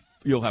guaranteed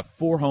you'll have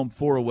 4 home,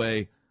 4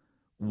 away,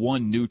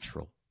 1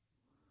 neutral.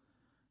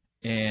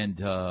 And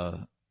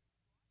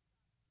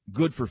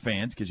good for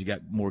fans because you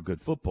got more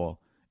good football.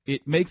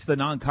 It makes the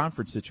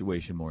non-conference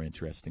situation more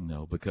interesting,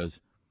 though, because,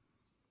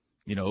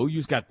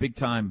 OU's got a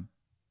big-time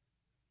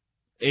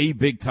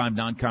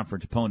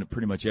non-conference opponent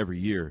pretty much every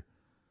year.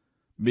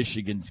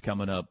 Michigan's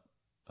coming up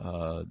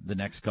the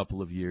next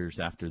couple of years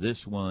after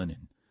this one,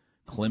 and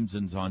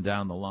Clemson's on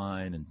down the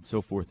line, and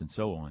so forth and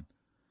so on.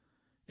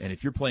 And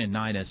if you're playing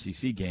 9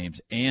 SEC games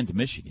and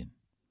Michigan,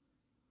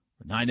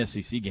 9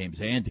 SEC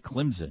games and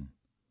Clemson,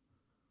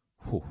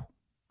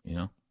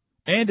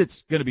 and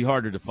it's going to be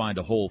harder to find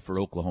a hole for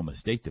Oklahoma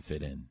State to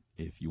fit in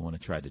if you want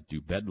to try to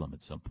do Bedlam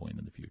at some point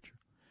in the future.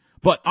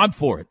 But I'm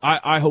for it.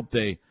 I hope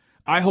it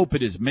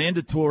is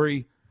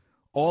mandatory.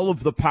 All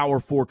of the Power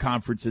 4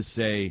 conferences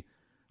say,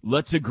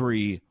 let's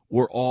agree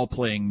we're all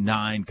playing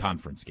 9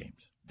 conference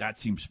games. That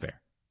seems fair.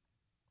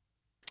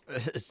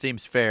 It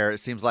seems fair. It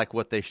seems like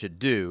what they should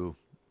do.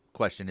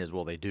 Question is,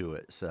 will they do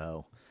it?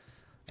 So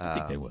I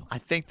think they will. I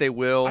think they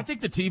will. I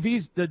think the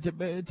TV's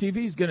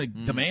going to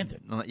demand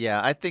it.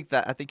 Yeah, I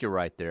think you're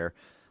right there.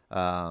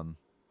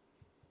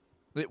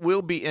 It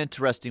will be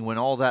interesting when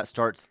all that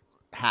starts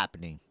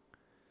happening.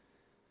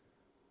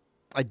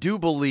 I do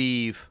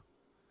believe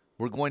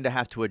we're going to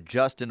have to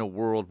adjust in a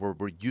world where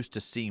we're used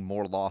to seeing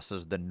more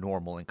losses than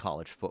normal in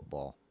college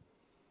football.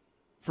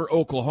 For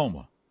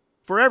Oklahoma.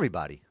 For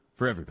everybody.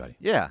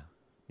 Yeah.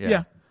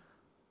 The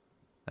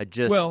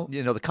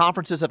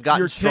conferences have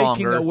gotten stronger.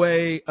 You're taking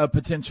away a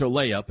potential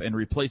layup and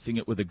replacing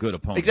it with a good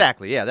opponent.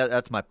 Exactly, yeah.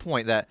 That's my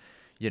point, that,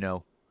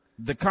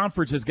 the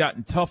conference has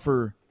gotten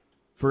tougher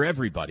for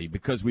everybody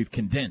because we've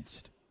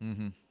condensed.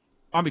 Mm-hmm.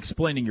 I'm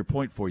explaining your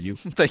point for you.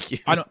 Thank you.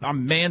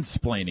 I'm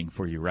mansplaining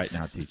for you right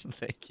now, teacher.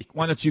 Thank you.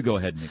 Why don't you go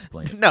ahead and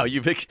explain it? No,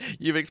 you've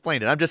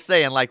explained it. I'm just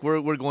saying, like,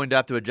 we're going to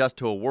have to adjust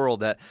to a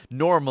world that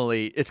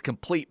normally it's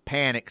complete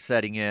panic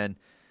setting in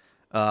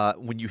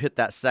when you hit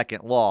that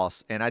second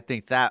loss, and I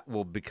think that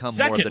will become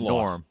more of the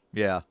norm.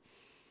 Yeah.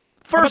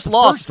 First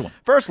loss,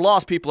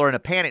 people are in a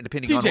panic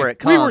depending on where it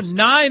comes. We were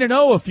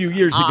 9-0 a few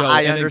years ago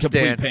I and understand.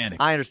 in complete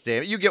panic. I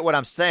understand. You get what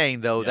I'm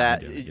saying, though,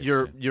 that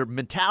your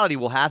mentality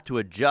will have to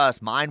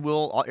adjust. Mine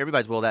will,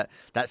 everybody's will. That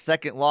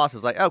second loss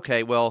is like,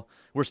 okay, well,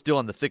 we're still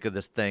in the thick of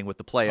this thing with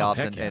the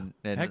playoffs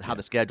and how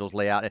the schedules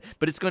lay out.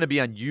 But it's going to be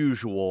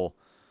unusual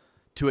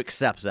to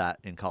accept that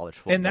in college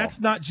football. And that's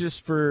not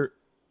just for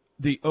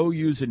the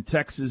OUs and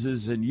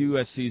Texases and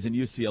USCs and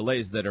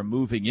UCLAs that are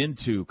moving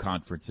into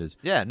conferences.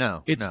 Yeah,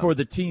 no. It's for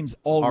the teams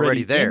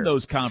already there in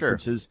those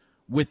conferences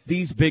with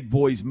these big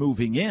boys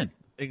moving in.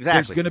 Exactly.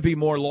 There's going to be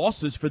more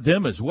losses for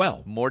them as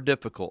well. More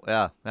difficult.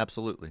 Yeah,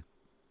 absolutely.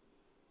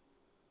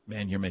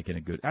 Man, you're making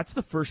a good – that's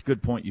the first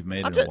good point you've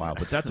made in a while,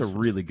 but that's a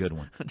really good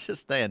one. I'm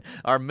just saying.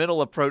 Our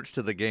mental approach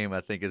to the game, I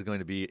think, is going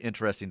to be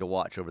interesting to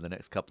watch over the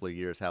next couple of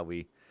years, how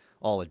we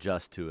all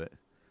adjust to it.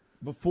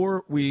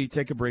 Before we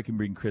take a break and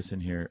bring Chris in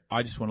here,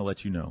 I just want to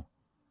let you know,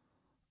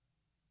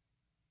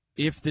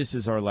 if this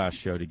is our last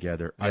show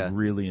together, I've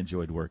really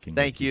enjoyed working with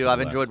you. Thank you. I've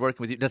enjoyed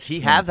working with you. Does he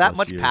have that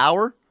much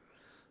power?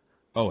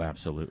 Oh,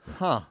 absolutely.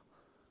 Huh.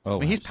 Oh, I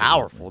mean, he's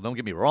powerful. Don't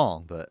get me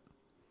wrong, but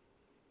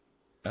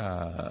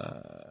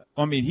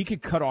I mean, he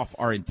could cut off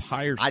our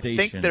entire station. I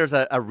think there's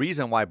a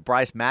reason why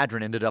Bryce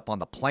Madron ended up on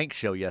the Plank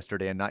show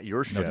yesterday and not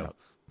your show. No doubt.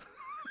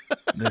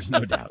 There's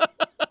no doubt.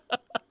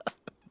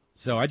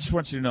 So I just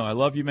want you to know I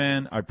love you,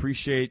 man. I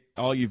appreciate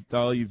all you've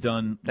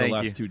done the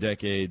last 2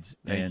 decades,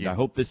 and I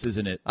hope this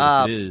isn't it.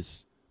 But if it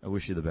is, I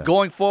wish you the best.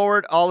 Going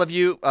forward, all of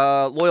you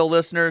loyal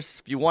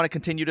listeners, if you want to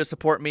continue to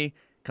support me,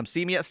 come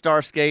see me at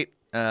Starscape.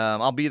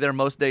 I'll be there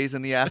most days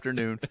in the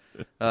afternoon.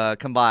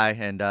 Come by,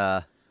 and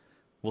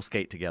we'll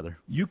skate together.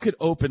 You could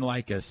open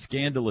like a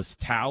scandalous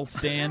towel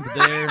stand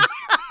there.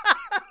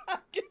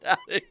 Get out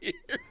of here.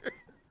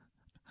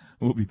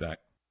 We'll be back.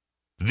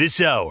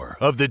 This hour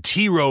of the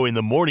T-Row in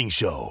the Morning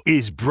Show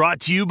is brought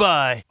to you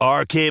by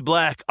RK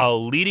Black, a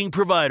leading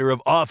provider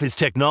of office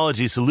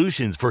technology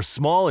solutions for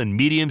small and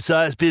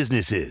medium-sized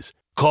businesses.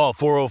 Call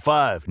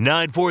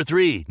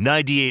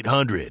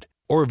 405-943-9800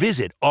 or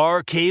visit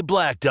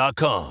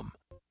rkblack.com.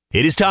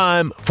 It is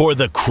time for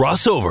The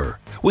Crossover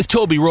with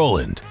Toby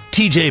Rowland,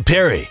 TJ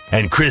Perry,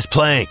 and Chris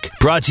Plank.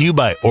 Brought to you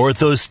by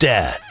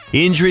Orthostat.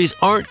 Injuries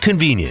aren't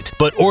convenient,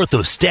 but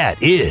Orthostat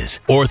is.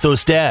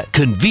 Orthostat,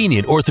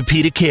 convenient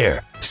orthopedic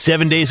care.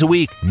 7 days a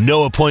week,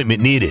 no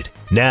appointment needed.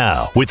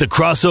 Now, with The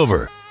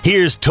Crossover,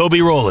 here's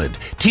Toby Rowland,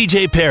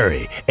 TJ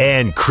Perry,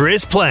 and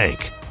Chris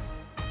Plank.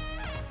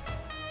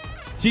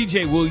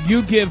 TJ, will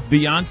you give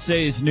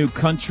Beyonce's new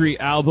country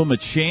album a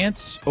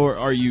chance, or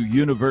are you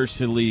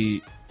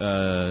universally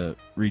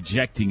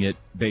rejecting it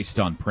based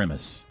on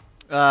premise?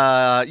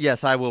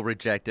 Yes, I will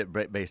reject it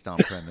based on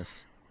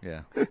premise.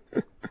 Yeah.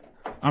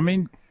 I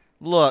mean,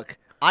 look,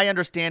 I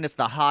understand it's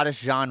the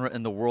hottest genre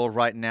in the world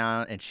right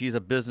now, and she's a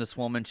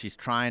businesswoman. She's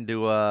trying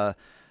to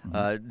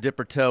dip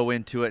her toe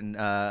into it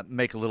and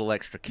make a little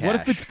extra cash. What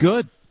if it's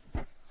good?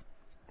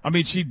 I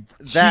mean,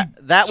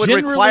 that would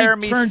require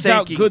me turns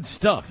thinking, out good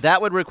stuff.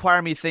 That would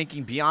require me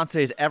thinking Beyonce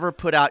has ever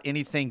put out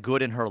anything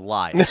good in her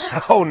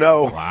life. Oh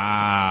no!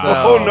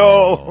 Wow! Oh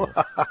no!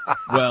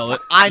 Well,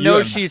 I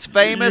know she's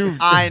famous.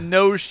 I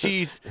know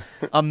she's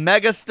a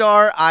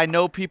megastar. I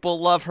know people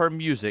love her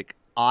music.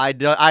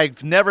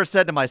 I've never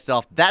said to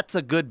myself, that's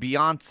a good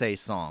Beyonce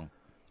song.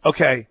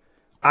 Okay,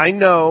 I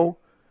know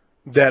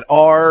that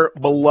our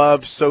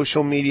beloved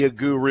social media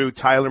guru,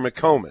 Tyler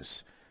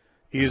McComas,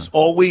 is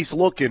always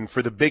looking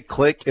for the big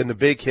click and the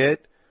big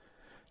hit.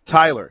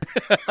 Tyler,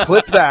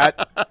 clip that,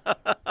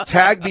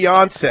 tag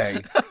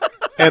Beyonce,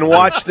 and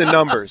watch the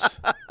numbers.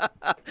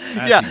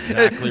 That's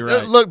exactly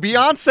right. Look,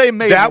 Beyonce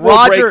made that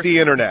will break the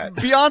internet.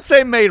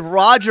 Beyonce made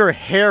Roger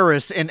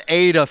Harris and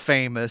Ada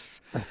famous,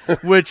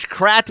 which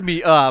cracked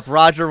me up.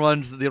 Roger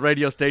runs the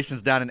radio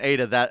stations down in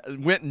Ada that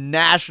went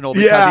national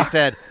because he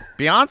said,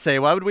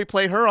 Beyonce, why would we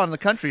play her on the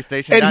country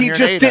station and down he here in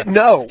just Ada? didn't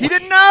know. He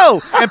didn't know.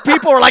 And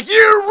people were like,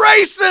 you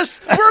racist!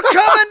 We're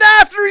coming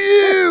after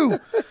you!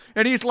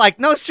 And he's like,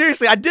 no,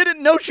 seriously, I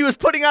didn't know she was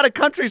putting out a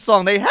country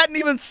song. They hadn't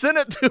even sent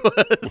it to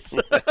us.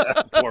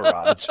 Poor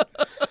Raj.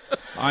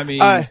 I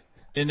mean,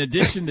 in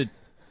addition to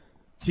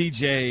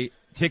TJ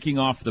ticking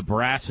off the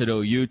brass at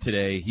OU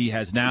today, he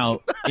has now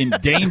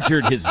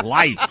endangered his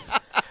life.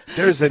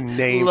 There's a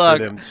name for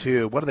them,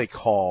 too. What do they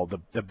call the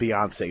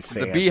Beyonce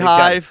fans? The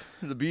Beehive?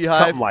 The Beehive?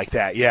 Something like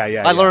that.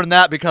 Yeah. I learned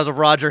that because of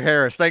Roger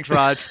Harris. Thanks,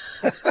 Raj.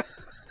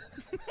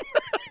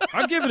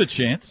 I'll give it a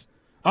chance.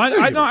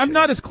 I'm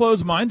not as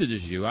close-minded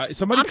as you.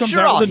 Somebody comes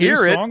sure out with a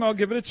I'll new song, I'll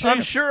give it a chance.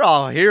 I'm sure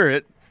I'll hear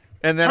it,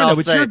 and then I'll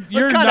say,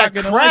 you're what kind not of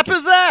gonna crap like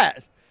is that?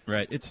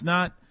 Right. It's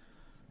not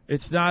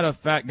a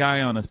fat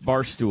guy on a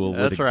bar stool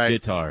with a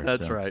guitar.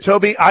 That's right.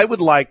 Toby, I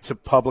would like to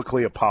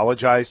publicly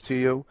apologize to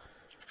you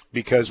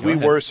because we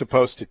were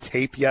supposed to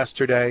tape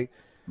yesterday.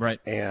 Right.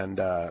 And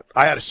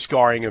I had a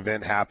scarring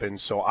event happen,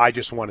 so I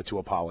just wanted to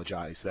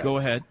apologize. Go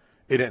ahead.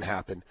 It didn't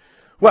happen.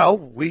 Well,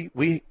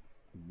 we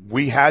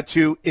had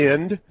to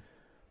end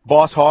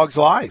Boss Hogg's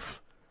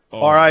life.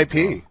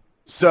 R.I.P.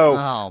 So,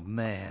 oh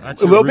man,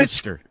 that's a little bit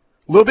scarred.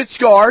 Not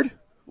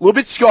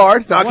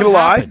gonna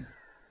lie.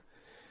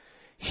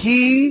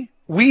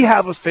 We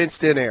have a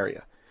fenced-in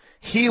area.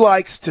 He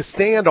likes to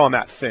stand on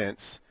that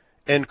fence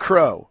and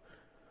crow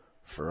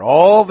for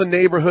all the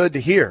neighborhood to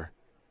hear,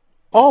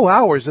 all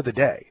hours of the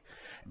day.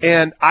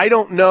 And I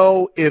don't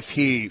know if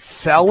he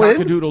fell in.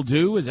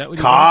 Cock-a-doodle-doo? Is that what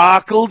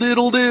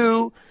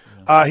Cockle-diddle-doo.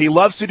 He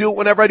loves to do it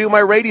whenever I do my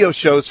radio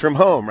shows from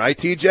home, right,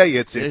 TJ?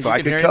 It's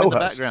like a co-host. In the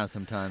background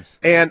sometimes.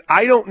 And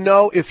I don't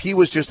know if he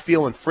was just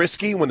feeling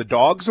frisky when the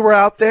dogs were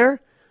out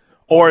there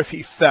or if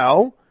he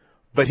fell,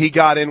 but he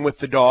got in with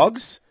the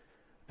dogs.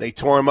 They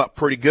tore him up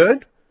pretty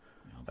good.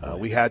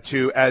 We had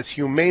to, as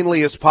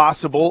humanely as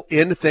possible,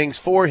 end things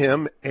for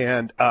him.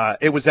 And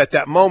it was at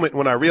that moment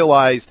when I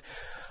realized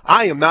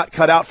I am not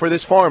cut out for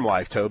this farm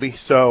life, Toby.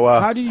 So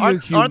how do you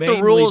aren't the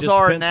rules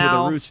dispense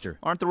now, with a rooster?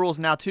 Aren't the rules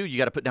now, too? You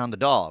got to put down the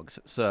dogs.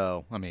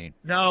 So, I mean.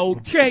 No,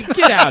 Jake,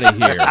 get out of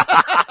here.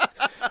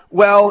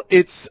 Well,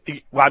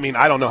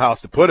 I don't know how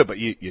else to put it, but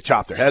you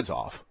chop their heads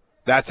off.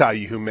 That's how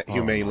you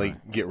humanely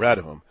get rid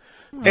of them.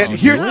 And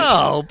here's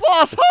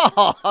Boss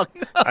Hog.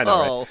 No. I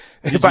know,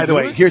 right? By the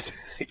way,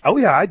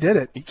 I did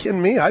it. You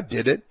kidding me? I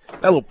did it.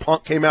 That little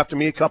punk came after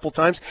me a couple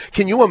times.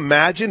 Can you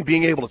imagine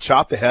being able to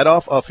chop the head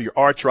off of your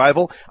arch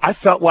rival? I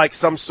felt like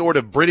some sort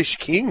of British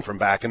king from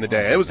back in the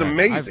day. It was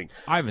amazing.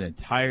 I have an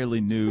entirely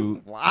new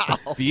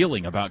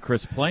feeling about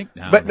Chris Plank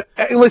now. But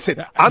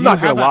listen, I'm not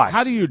going to lie.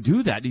 How do you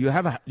do that? Do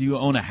you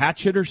own a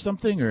hatchet or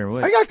something, or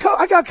what?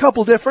 I got a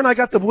couple different. I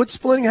got the wood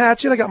splitting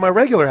hatchet. I got my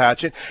regular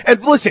hatchet.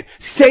 And listen,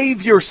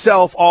 save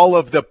yourself all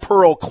of the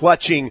pearl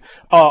clutching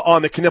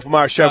on the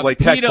Knippelmeyer Chevrolet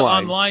text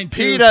line. Online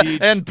too, PETA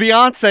and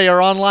Beyonce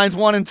are on lines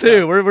 1 and 2.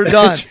 We're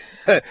done.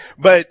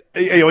 But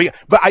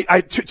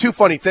I two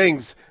funny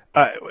things.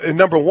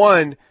 Number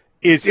one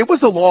is it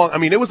was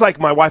it was like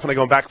my wife and I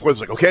going back and forth.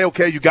 It was like,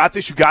 okay, you got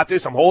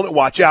this. I'm holding it.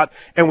 Watch out.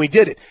 And we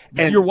did it.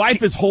 And your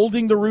wife is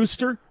holding the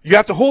rooster? You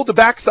have to hold the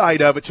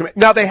backside of it.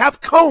 Now, they have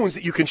cones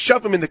that you can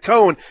shove them in the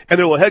cone, and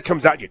their little head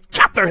comes out, and you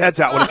chop their heads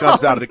out when it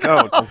comes out of the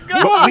cone.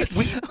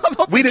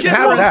 We didn't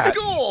have that.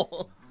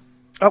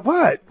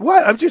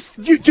 What? I'm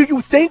just. Do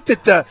you think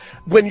that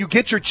when you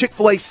get your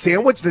Chick-fil-A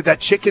sandwich that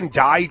chicken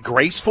died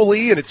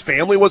gracefully and its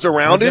family was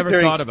around I've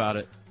never thought about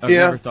it. I've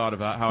never thought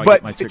about how I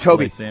get my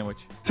Chick-fil-A sandwich.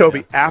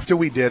 Toby, after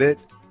we did it,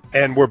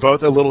 and we're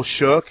both a little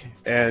shook,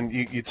 and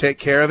you take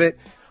care of it,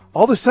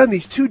 all of a sudden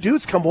these two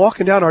dudes come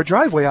walking down our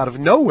driveway out of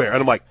nowhere, and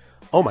I'm like,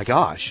 oh my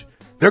gosh.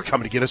 They're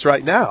coming to get us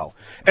right now.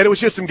 And it was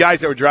just some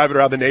guys that were driving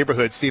around the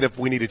neighborhood seeing if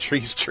we needed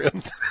trees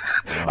trimmed.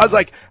 I was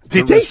like,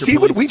 did they see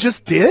what we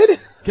just did?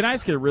 Can I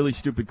ask you a really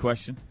stupid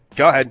question?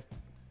 Go ahead.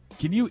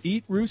 Can you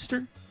eat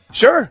rooster?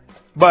 Sure.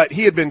 But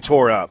he had been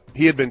tore up.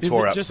 Is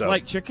it just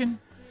like chicken?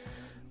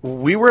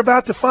 We were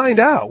about to find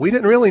out. We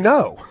didn't really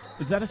know.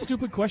 Is that a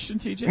stupid question,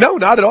 TJ? No,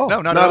 not at all.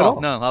 No, not at all.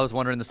 No, I was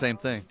wondering the same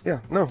thing. Yeah,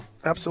 no,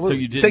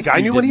 absolutely. So you think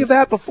I knew any of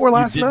that before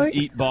last night?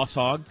 You didn't eat Boss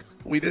Hog?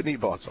 We didn't eat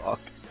Boss Hog.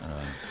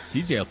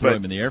 TJ will throw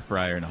him in the air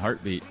fryer in a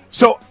heartbeat.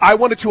 So I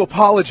wanted to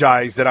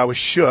apologize that I was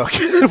shook.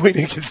 We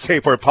didn't get to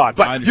tape our pod.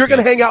 But you're going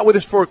to hang out with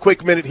us for a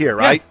quick minute here,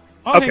 right?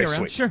 Yeah, I'll hang around.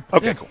 Sweet. Sure.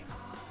 Okay, cool.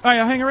 All right,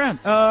 I'll hang around.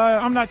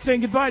 I'm not saying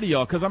goodbye to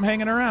y'all because I'm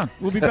hanging around.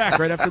 We'll be back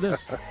right after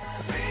this.